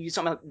remind me,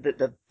 something about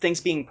the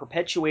things being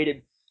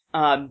perpetuated.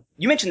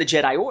 You mentioned the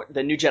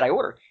New Jedi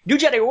Order. New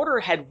Jedi Order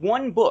had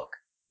one book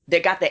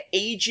that got the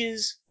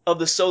ages of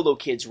the Solo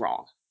kids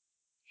wrong.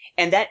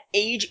 And that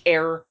age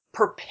error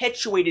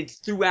perpetuated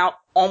throughout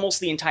almost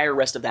the entire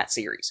rest of that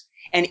series.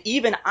 And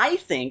even, I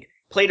think,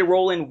 played a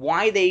role in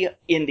why they,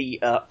 in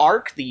the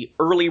ARC, the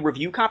early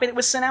review copy that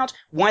was sent out,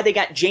 why they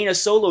got Jaina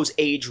Solo's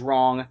age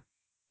wrong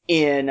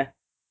in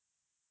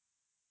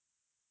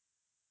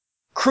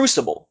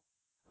Crucible.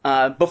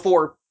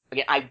 Before,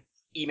 again, I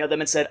emailed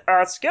them and said,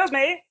 excuse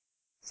me,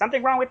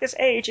 something wrong with this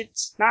age,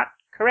 it's not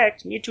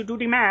correct, need to do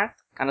the math,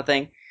 kind of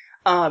thing.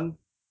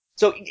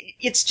 So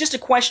it's just a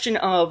question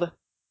of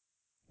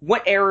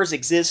what errors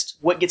exist,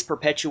 what gets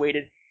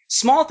perpetuated.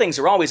 Small things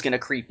are always going to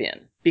creep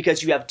in,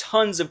 because you have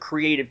tons of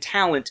creative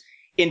talent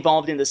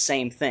involved in the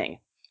same thing.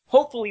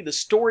 Hopefully the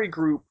story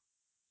group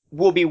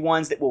will be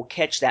ones that will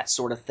catch that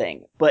sort of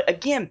thing. But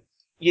again,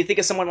 you think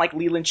of someone like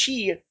Leland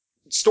Chee,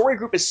 story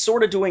group is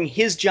sort of doing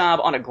his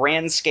job on a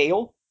grand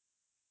scale.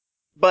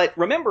 But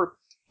remember,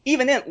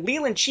 even then,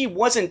 Leland Chee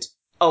wasn't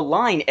a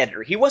line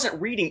editor. He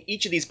wasn't reading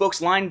each of these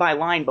books line by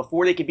line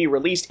before they could be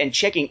released and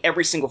checking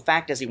every single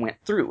fact as he went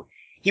through.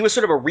 He was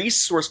sort of a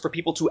resource for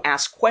people to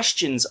ask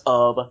questions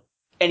of,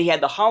 and he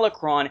had the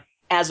Holocron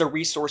as a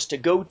resource to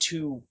go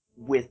to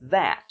with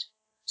that.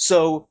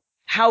 So,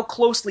 how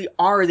closely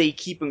are they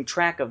keeping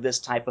track of this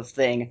type of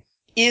thing?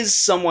 Is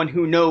someone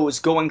who knows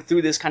going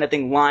through this kind of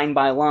thing line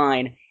by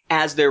line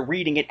as they're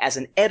reading it as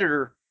an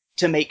editor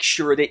to make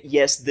sure that,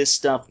 yes, this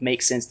stuff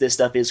makes sense, this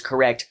stuff is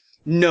correct.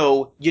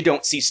 No, you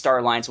don't see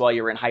star lines while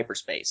you're in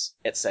hyperspace,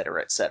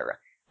 etc., etc.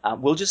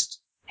 We'll just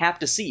have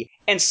to see.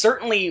 And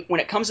certainly, when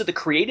it comes to the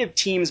creative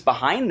teams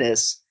behind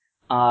this,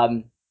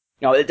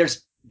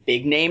 there's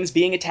big names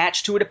being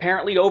attached to it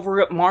apparently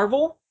over at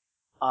Marvel.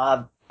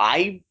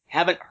 I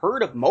haven't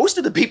heard of most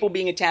of the people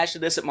being attached to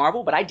this at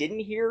Marvel, but I didn't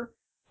hear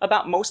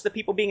about most of the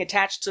people being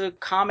attached to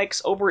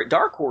comics over at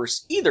Dark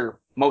Horse either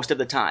most of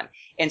the time.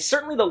 And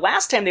certainly the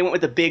last time they went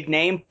with a big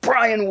name,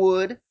 Brian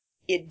Wood,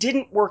 it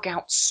didn't work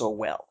out so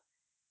well.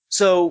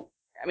 So,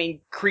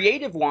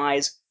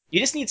 creative-wise, you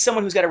just need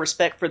someone who's got a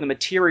respect for the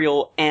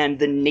material and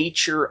the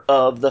nature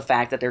of the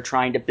fact that they're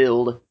trying to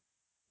build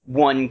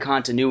one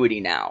continuity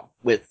now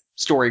with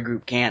story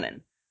group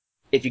canon.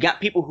 If you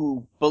got people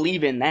who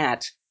believe in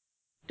that,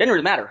 doesn't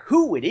really matter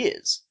who it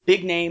is,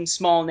 big name,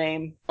 small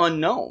name,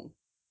 unknown,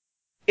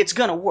 it's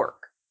gonna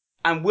work.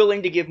 I'm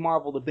willing to give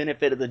Marvel the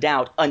benefit of the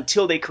doubt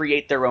until they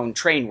create their own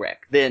train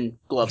wreck. Then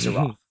gloves are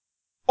off.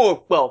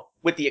 Or, well,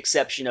 with the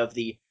exception of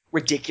the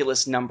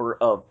ridiculous number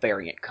of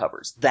variant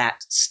covers.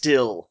 That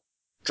still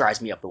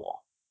drives me up the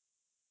wall.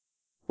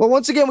 Well,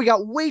 once again, we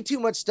got way too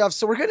much stuff,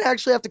 so we're going to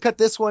actually have to cut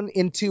this one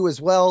in two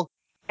as well.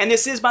 And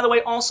this is, by the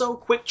way, also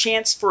quick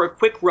chance for a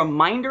quick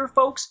reminder,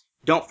 folks.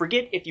 Don't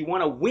forget, if you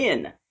want to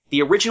win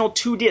the original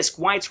 2-disc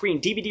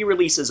widescreen DVD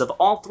releases of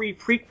all 3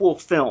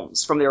 prequel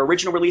films from their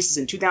original releases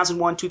in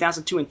 2001,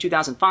 2002, and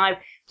 2005,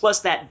 plus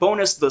that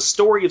bonus The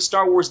Story of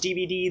Star Wars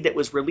DVD that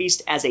was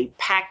released as a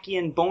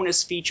pack-in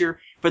bonus feature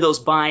for those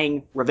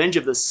buying Revenge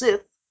of the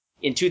Sith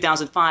in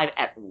 2005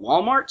 at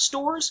Walmart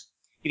stores,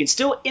 you can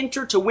still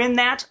enter to win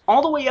that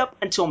all the way up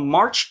until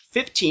March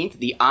 15th,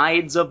 the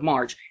Ides of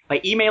March,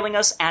 by emailing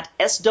us at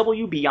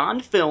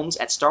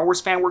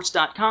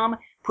swbeyondfilms@starwarsfanworks.com,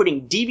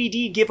 putting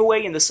DVD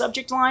giveaway in the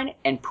subject line,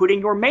 and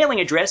putting your mailing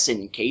address,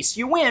 in case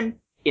you win,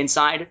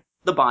 inside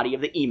the body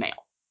of the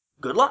email.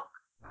 Good luck!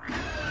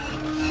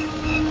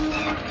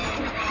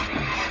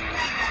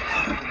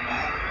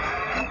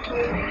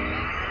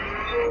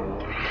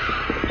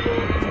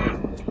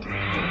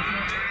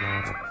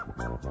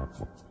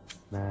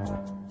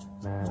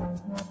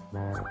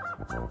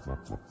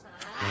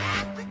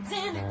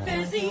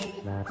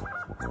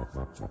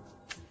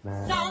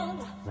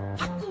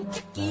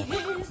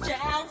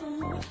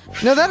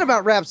 Now that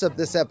about wraps up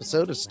this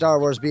episode of Star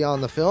Wars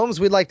Beyond the Films.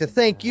 We'd like to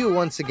thank you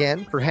once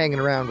again for hanging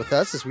around with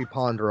us as we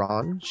ponder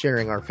on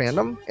sharing our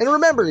fandom. And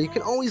remember, you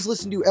can always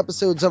listen to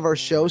episodes of our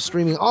show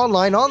streaming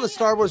online on the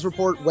Star Wars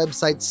Report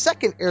website's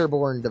Second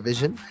Airborne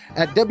Division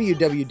at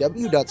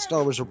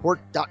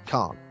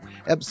www.starwarsreport.com.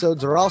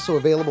 Episodes are also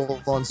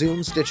available on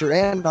Zoom, Stitcher,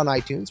 and on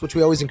iTunes, which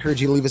we always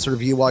encourage you to leave us a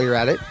review while you're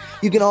at it.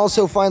 You can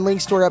also find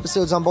links to our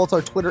episodes on both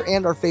our Twitter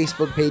and our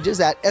Facebook pages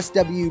at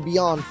SW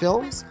Beyond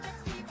Films,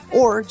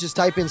 or just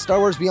type in Star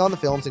Wars Beyond the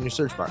Films in your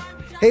search bar.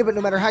 Hey, but no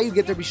matter how you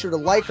get there, be sure to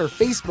like our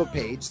Facebook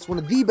page. It's one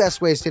of the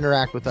best ways to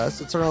interact with us.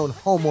 It's our own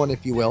home one,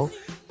 if you will.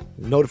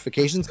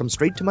 Notifications come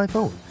straight to my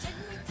phone.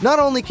 Not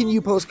only can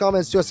you post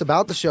comments to us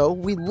about the show,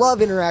 we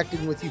love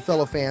interacting with you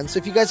fellow fans. So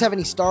if you guys have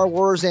any Star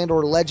Wars and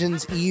or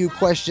Legends EU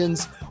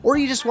questions, or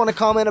you just want to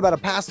comment about a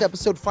past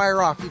episode,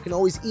 fire off. You can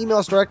always email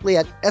us directly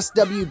at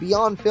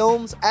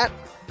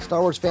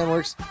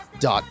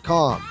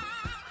swbeyondfilms@starwarsfanworks.com.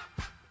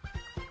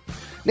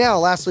 Now,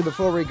 lastly,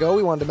 before we go,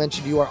 we wanted to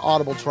mention to you our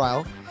Audible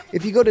trial.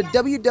 If you go to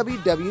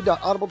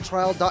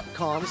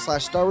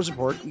www.audibletrial.com/Star Wars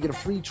Report, you get a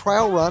free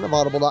trial run of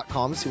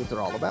audible.com to see what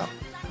they're all about.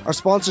 Our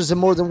sponsors have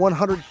more than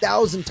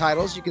 100,000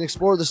 titles. You can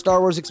explore the Star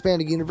Wars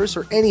Expanded Universe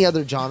or any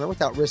other genre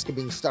without risk of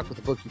being stuck with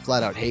a book you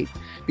flat out hate,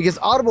 because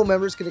Audible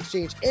members can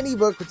exchange any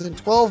book within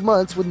 12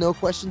 months with no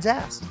questions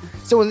asked.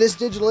 So in this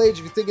digital age,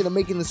 if you're thinking of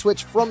making the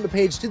switch from the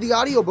page to the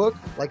audiobook,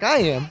 like I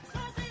am,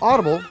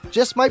 Audible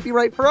just might be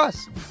right for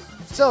us.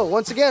 So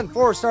once again,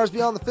 for Stars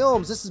Beyond the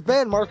Films, this is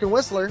Ben, Mark, and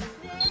Whistler.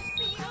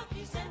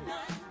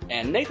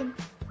 And Nathan.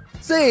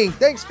 Saying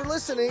thanks for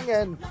listening,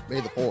 and may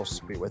the Force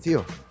be with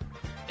you.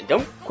 And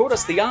don't quote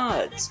us the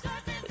odds.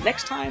 But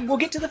next time, we'll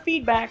get to the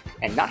feedback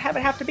and not have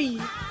it have to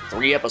be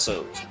 3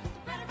 episodes.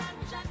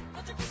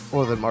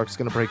 Well, then Mark's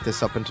going to break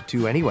this up into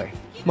 2 anyway.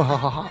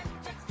 Mahahaha.